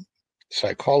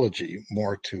psychology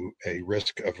more to a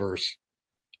risk-averse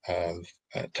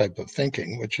type of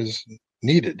thinking, which is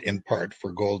needed in part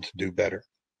for gold to do better.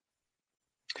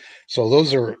 So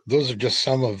those are just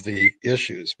some of the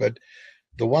issues. But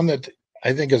the one that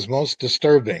I think is most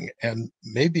disturbing and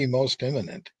maybe most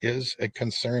imminent is a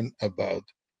concern about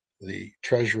the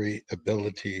Treasury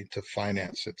ability to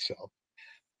finance itself.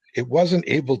 It wasn't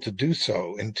able to do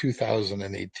so in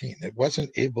 2018. It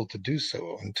wasn't able to do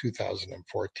so in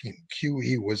 2014.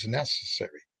 QE was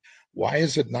necessary. Why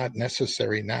is it not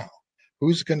necessary now?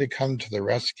 Who's going to come to the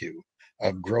rescue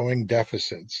of growing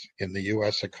deficits in the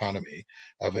US economy,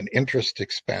 of an interest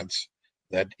expense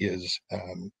that is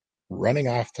running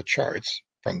off the charts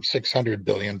from 600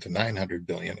 billion to 900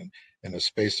 billion in a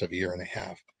space of a year and a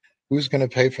half? Who's going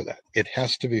to pay for that? It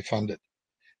has to be funded.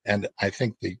 And I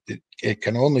think it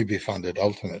can only be funded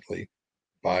ultimately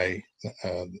by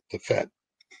the Fed.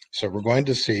 So we're going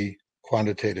to see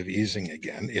quantitative easing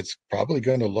again. It's probably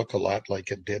going to look a lot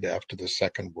like it did after the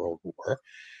Second World War.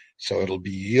 So it'll be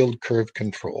yield curve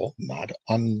control, not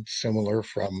unsimilar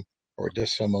from or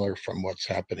dissimilar from what's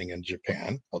happening in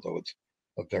Japan, although it's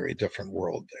a very different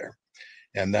world there.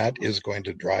 And that is going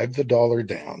to drive the dollar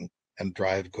down and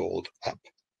drive gold up.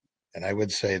 And I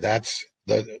would say that's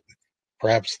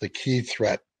perhaps the key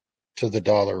threat to the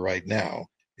dollar right now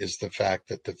is the fact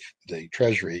that the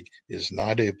Treasury is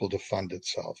not able to fund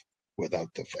itself without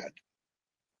the Fed.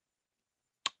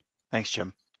 Thanks,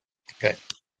 Jim. Okay.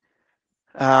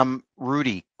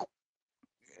 Rudi,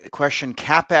 question: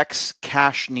 CapEx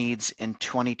cash needs in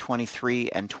 2023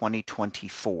 and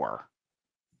 2024.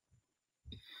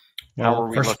 Well, how are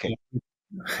we looking?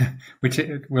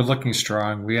 We're looking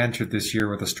strong. We entered this year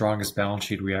with the strongest balance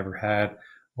sheet we ever had,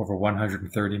 over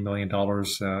 $130 million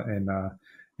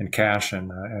in cash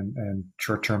and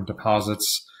short-term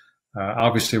deposits.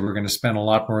 Obviously, we're going to spend a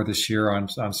lot more this year on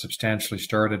substantially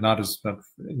started, not as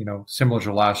similar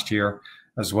to last year,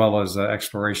 as well as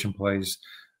exploration plays.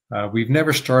 We've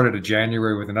never started a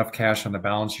January with enough cash on the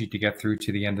balance sheet to get through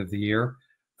to the end of the year.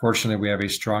 Fortunately, we have a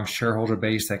strong shareholder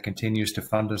base that continues to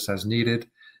fund us as needed.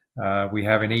 We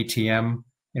have an ATM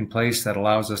in place that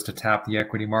allows us to tap the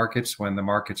equity markets when the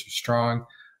markets are strong.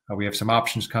 We have some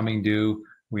options coming due.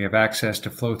 We have access to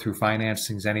flow-through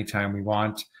financings anytime we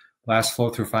want. Last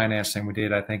flow-through financing we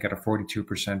did, I think, at a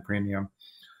 42% premium.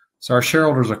 So our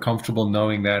shareholders are comfortable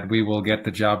knowing that we will get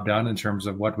the job done in terms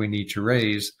of what we need to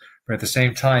raise, but at the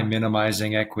same time,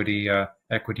 minimizing equity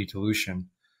dilution.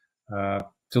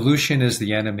 Dilution is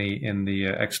the enemy in the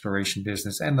exploration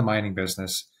business and the mining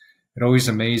business. It always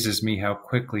amazes me how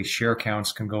quickly share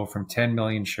counts can go from 10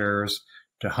 million shares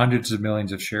to hundreds of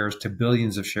millions of shares to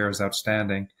billions of shares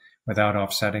outstanding without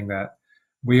offsetting that.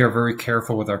 We are very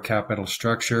careful with our capital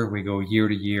structure. We go year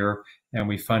to year, and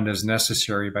we fund as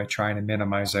necessary by trying to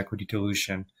minimize equity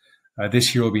dilution.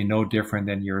 This year will be no different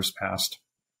than years past.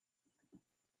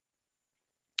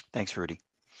 Thanks, Rudi.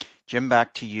 Jim,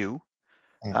 back to you.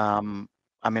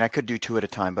 I mean, I could do two at a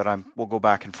time, but we'll go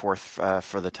back and forth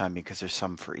for the time because there's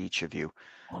some for each of you.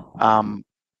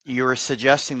 You're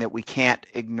suggesting that we can't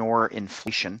ignore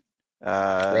inflation,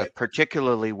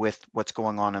 particularly with what's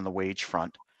going on in the wage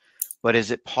front. But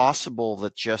is it possible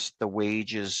that just the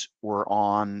wages were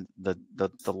on the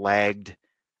lagged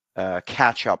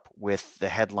catch up with the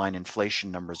headline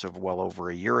inflation numbers of well over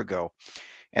a year ago?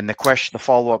 And the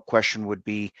follow-up question would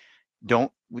be,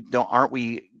 aren't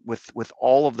we with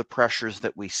all of the pressures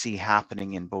that we see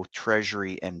happening in both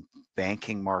treasury and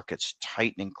banking markets,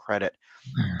 tightening credit,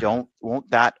 won't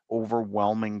that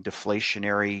overwhelming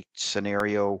deflationary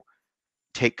scenario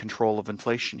take control of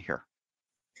inflation here?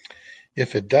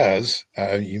 If it does,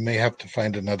 you may have to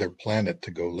find another planet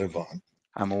to go live on.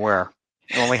 I'm aware.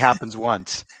 It only happens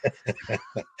once.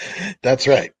 That's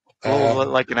right.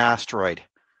 Like an asteroid.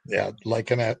 Yeah,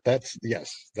 like an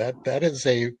that is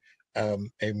a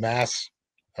mass.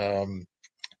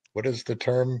 What is the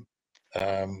term?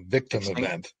 Victim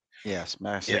event. Yes,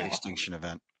 massive extinction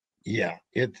event. Yeah,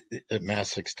 it's a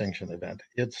mass extinction event.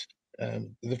 It's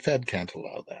the Fed can't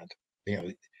allow that.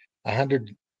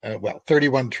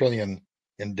 31 trillion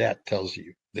in debt tells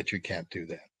you that you can't do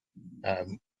that.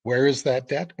 Where is that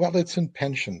debt? Well, it's in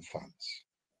pension funds,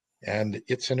 and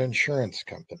it's in insurance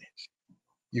companies.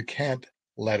 You can't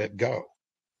let it go.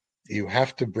 You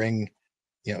have to bring,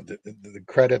 the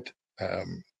credit.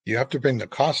 You have to bring the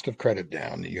cost of credit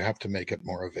down. You have to make it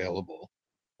more available,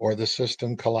 or the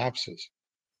system collapses.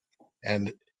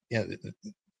 And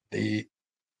the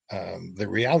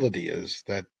reality is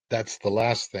that that's the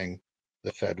last thing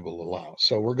the Fed will allow.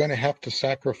 So we're going to have to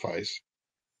sacrifice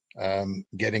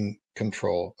getting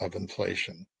control of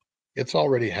inflation. It's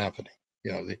already happening.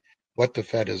 What the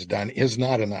Fed has done is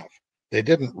not enough. They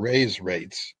didn't raise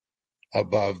rates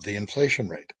above the inflation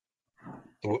rate,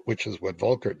 which is what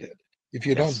Volcker did. If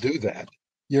you don't do that,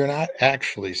 you're not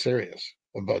actually serious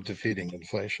about defeating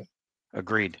inflation.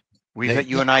 Agreed.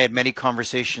 You and I had many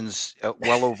conversations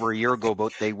well over a year ago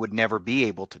about they would never be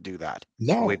able to do that.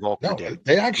 The way Volcker did.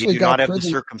 They actually do not have the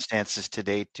circumstances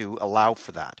today to allow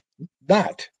for that.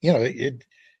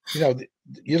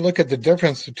 You look at the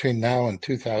difference between now and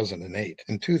 2008.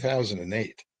 In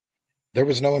 2008, there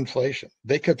was no inflation.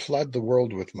 They could flood the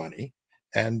world with money,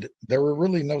 and there were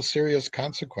really no serious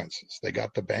consequences. They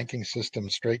got the banking system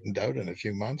straightened out in a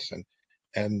few months,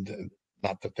 and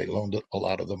not that they loaned a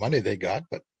lot of the money they got,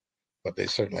 but they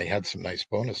certainly had some nice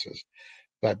bonuses.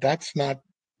 But that's not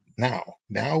now.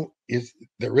 Now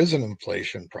there is an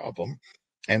inflation problem,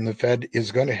 and the Fed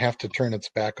is going to have to turn its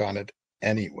back on it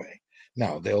anyway.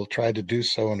 Now, they'll try to do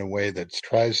so in a way that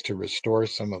tries to restore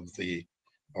some of the,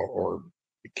 or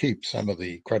keep some of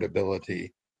the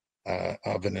credibility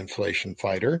of an inflation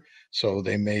fighter. So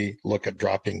they may look at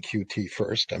dropping QT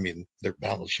first. I mean, their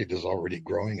balance sheet is already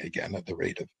growing again at the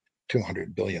rate of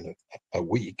 200 billion a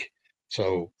week.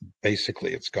 So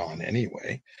basically it's gone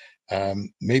anyway.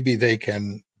 Maybe they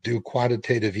can do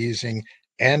quantitative easing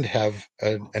and have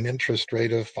an interest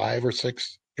rate of 5 or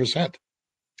 6%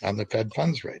 on the Fed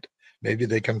funds rate. Maybe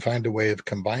they can find a way of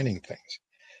combining things,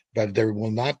 but there will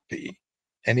not be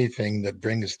anything that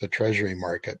brings the treasury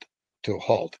market to a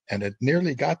halt. And it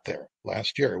nearly got there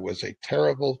last year. It was a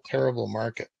terrible, terrible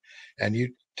market. And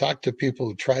you talk to people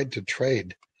who tried to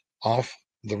trade off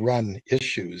the run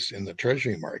issues in the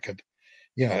treasury market,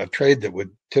 a trade that would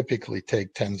typically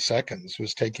take 10 seconds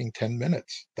was taking 10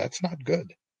 minutes. That's not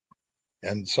good.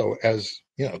 And so, as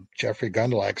Jeffrey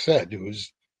Gundlach said,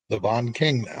 who's the bond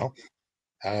king now,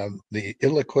 the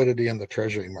illiquidity in the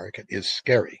treasury market is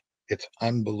scary. It's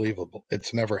unbelievable.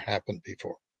 It's never happened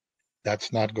before.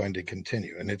 That's not going to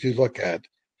continue. And if you look at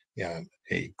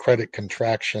a credit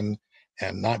contraction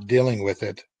and not dealing with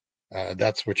it,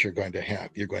 that's what you're going to have.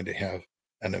 You're going to have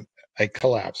a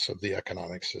collapse of the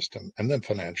economic system and the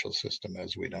financial system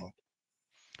as we know.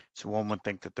 So one would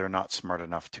think that they're not smart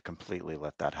enough to completely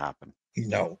let that happen.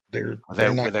 No, they're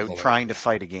not without trying to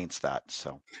fight against that.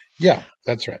 So yeah,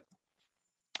 that's right.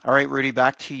 All right, Rudi,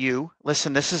 back to you.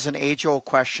 Listen, this is an age-old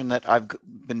question that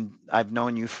I've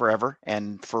known you forever,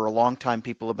 and for a long time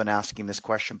people have been asking this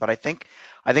question. But I think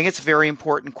it's a very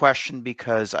important question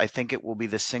because I think it will be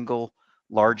the single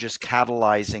largest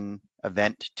catalyzing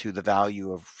event to the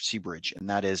value of Seabridge, and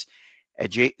that is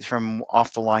from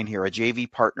off the line here. A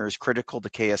JV partner is critical to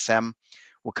KSM.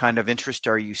 What kind of interest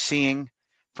are you seeing?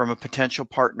 from a potential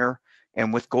partner?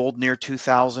 And with gold near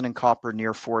 2,000 and copper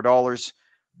near $4,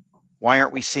 why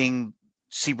aren't we seeing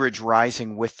Seabridge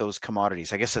rising with those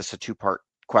commodities? I guess that's a two-part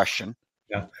question,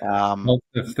 Yeah. Well,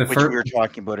 which we were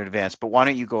talking about in advance. But why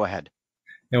don't you go ahead?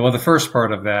 Yeah, well, the first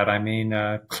part of that, I mean,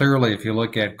 clearly, if you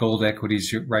look at gold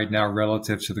equities right now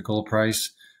relative to the gold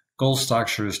price, gold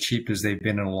stocks are as cheap as they've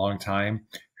been in a long time.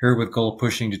 Here with gold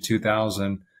pushing to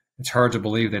 2,000, it's hard to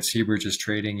believe that Seabridge is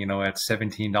trading, at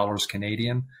 $17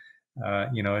 Canadian.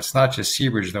 It's not just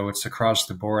Seabridge though; it's across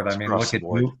the board. I mean,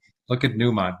 look at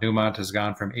Newmont. Newmont has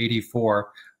gone from 84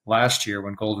 last year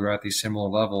when gold were at these similar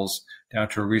levels down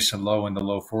to a recent low in the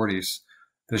low 40s.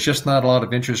 There's just not a lot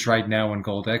of interest right now in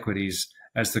gold equities.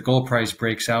 As the gold price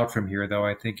breaks out from here, though,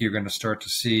 I think you're going to start to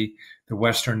see the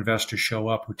Western investor show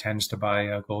up who tends to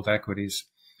buy gold equities.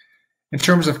 In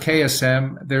terms of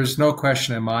KSM, there's no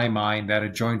question in my mind that a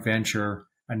joint venture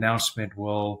announcement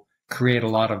will create a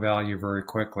lot of value very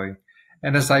quickly.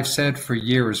 And as I've said for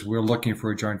years, we're looking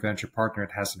for a joint venture partner.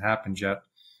 It hasn't happened yet.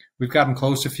 We've gotten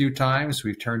close a few times.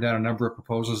 We've turned down a number of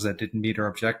proposals that didn't meet our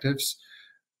objectives.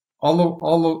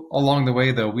 All along the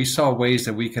way, though, we saw ways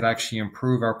that we could actually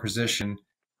improve our position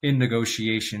in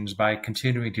negotiations by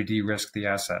continuing to de-risk the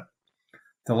asset.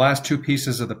 The last two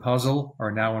pieces of the puzzle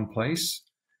are now in place.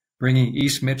 Bringing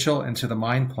East Mitchell into the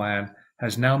mine plan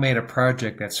has now made a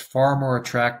project that's far more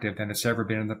attractive than it's ever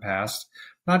been in the past,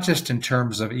 not just in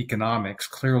terms of economics,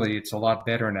 clearly it's a lot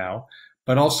better now,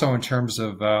 but also in terms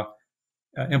of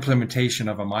implementation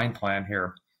of a mine plan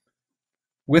here.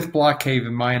 With block cave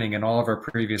mining and all of our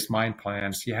previous mine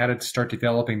plans, you had to start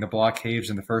developing the block caves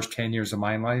in the first 10 years of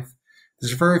mine life.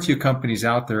 There's very few companies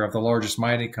out there of the largest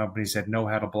mining companies that know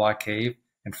how to block cave.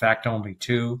 In fact, only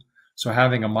two. So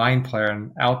having a mine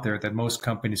plan out there that most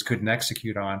companies couldn't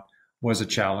execute on was a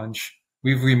challenge.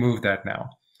 We've removed that now.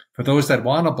 For those that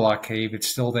want a block cave, it's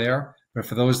still there. But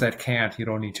for those that can't, you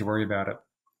don't need to worry about it.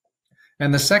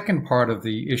 And the second part of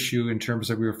the issue in terms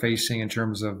of we were facing in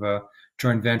terms of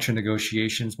joint venture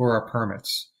negotiations were our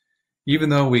permits. Even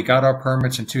though we got our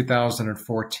permits in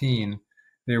 2014,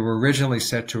 they were originally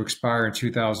set to expire in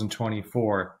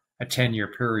 2024, a 10-year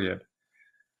period.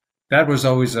 That was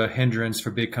always a hindrance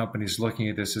for big companies looking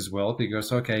at this as well,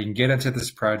 because, okay, you can get into this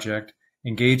project,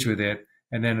 engage with it,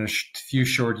 and then in a few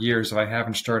short years, if I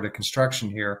haven't started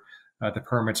construction here, the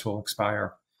permits will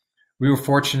expire. We were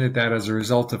fortunate that as a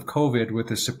result of COVID, with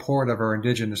the support of our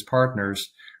Indigenous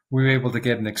partners, we were able to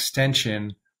get an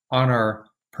extension on our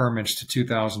permits to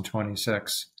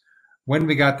 2026. When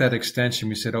we got that extension,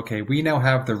 we said, okay, we now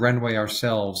have the runway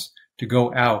ourselves to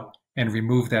go out and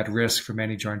remove that risk from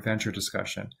any joint venture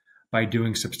discussion by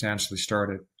doing substantially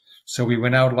started. So we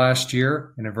went out last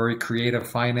year in a very creative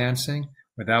financing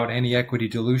without any equity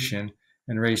dilution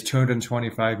and raised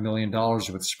 $225 million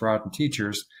with Sprott and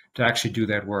Teachers to actually do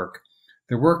that work.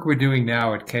 The work we're doing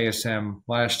now at KSM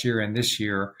last year and this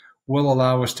year will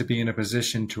allow us to be in a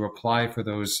position to apply for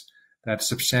that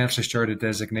substantially started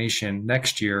designation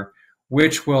next year,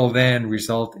 which will then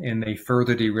result in a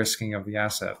further de-risking of the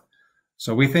asset.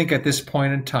 So we think at this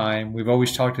point in time, we've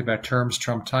always talked about terms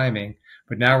trump timing,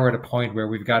 but now we're at a point where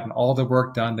we've gotten all the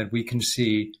work done that we can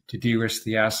see to de-risk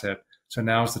the asset. So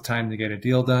now is the time to get a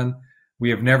deal done.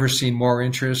 We have never seen more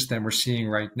interest than we're seeing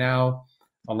right now.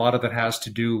 A lot of it has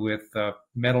to do with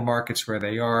metal markets where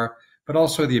they are, but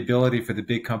also the ability for the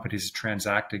big companies to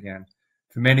transact again.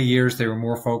 For many years, they were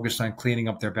more focused on cleaning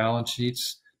up their balance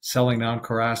sheets, selling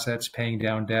non-core assets, paying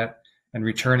down debt, and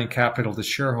returning capital to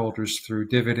shareholders through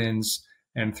dividends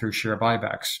and through share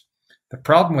buybacks. The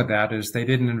problem with that is they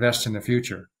didn't invest in the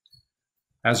future.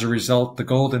 As a result, the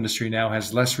gold industry now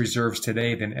has less reserves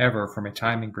today than ever from a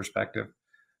timing perspective.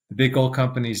 The big gold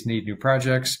companies need new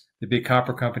projects. The big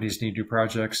copper companies need new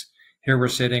projects. Here we're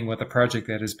sitting with a project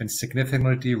that has been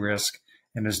significantly de-risked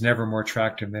and is never more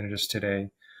attractive than it is today.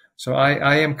 So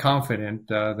I am confident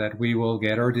that we will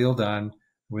get our deal done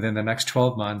within the next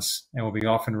 12 months and will be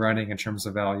off and running in terms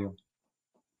of value.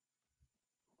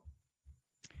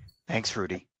 Thanks,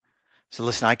 Rudi. So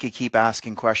listen, I could keep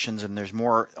asking questions and there's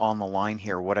more on the line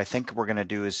here. What I think we're going to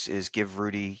do is give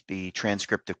Rudi the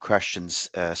transcript of questions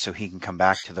so he can come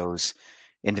back to those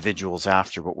individuals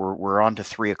after. But we're on to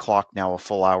 3 o'clock now, a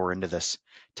full hour into this.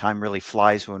 Time really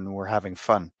flies when we're having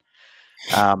fun.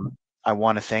 I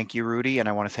want to thank you, Rudi, and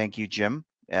I want to thank you, Jim,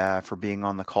 for being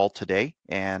on the call today.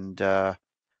 And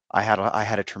I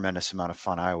had a tremendous amount of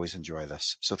fun. I always enjoy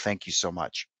this. So thank you so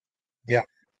much. Yeah.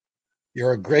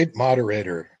 You're a great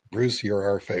moderator. Bruce, you're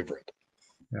our favorite.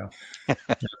 Yeah.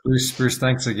 Bruce,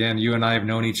 thanks again. You and I have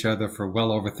known each other for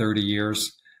well over 30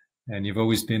 years, and you've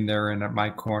always been there and at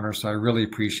my corner. So I really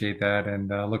appreciate that and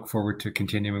look forward to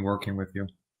continuing working with you.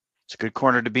 It's a good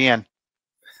corner to be in.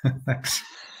 Thanks.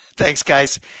 Thanks,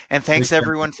 guys. And thanks Take care.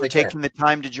 everyone for Take care. taking the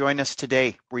time to join us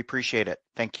today. We appreciate it.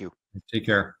 Thank you. Take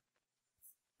care.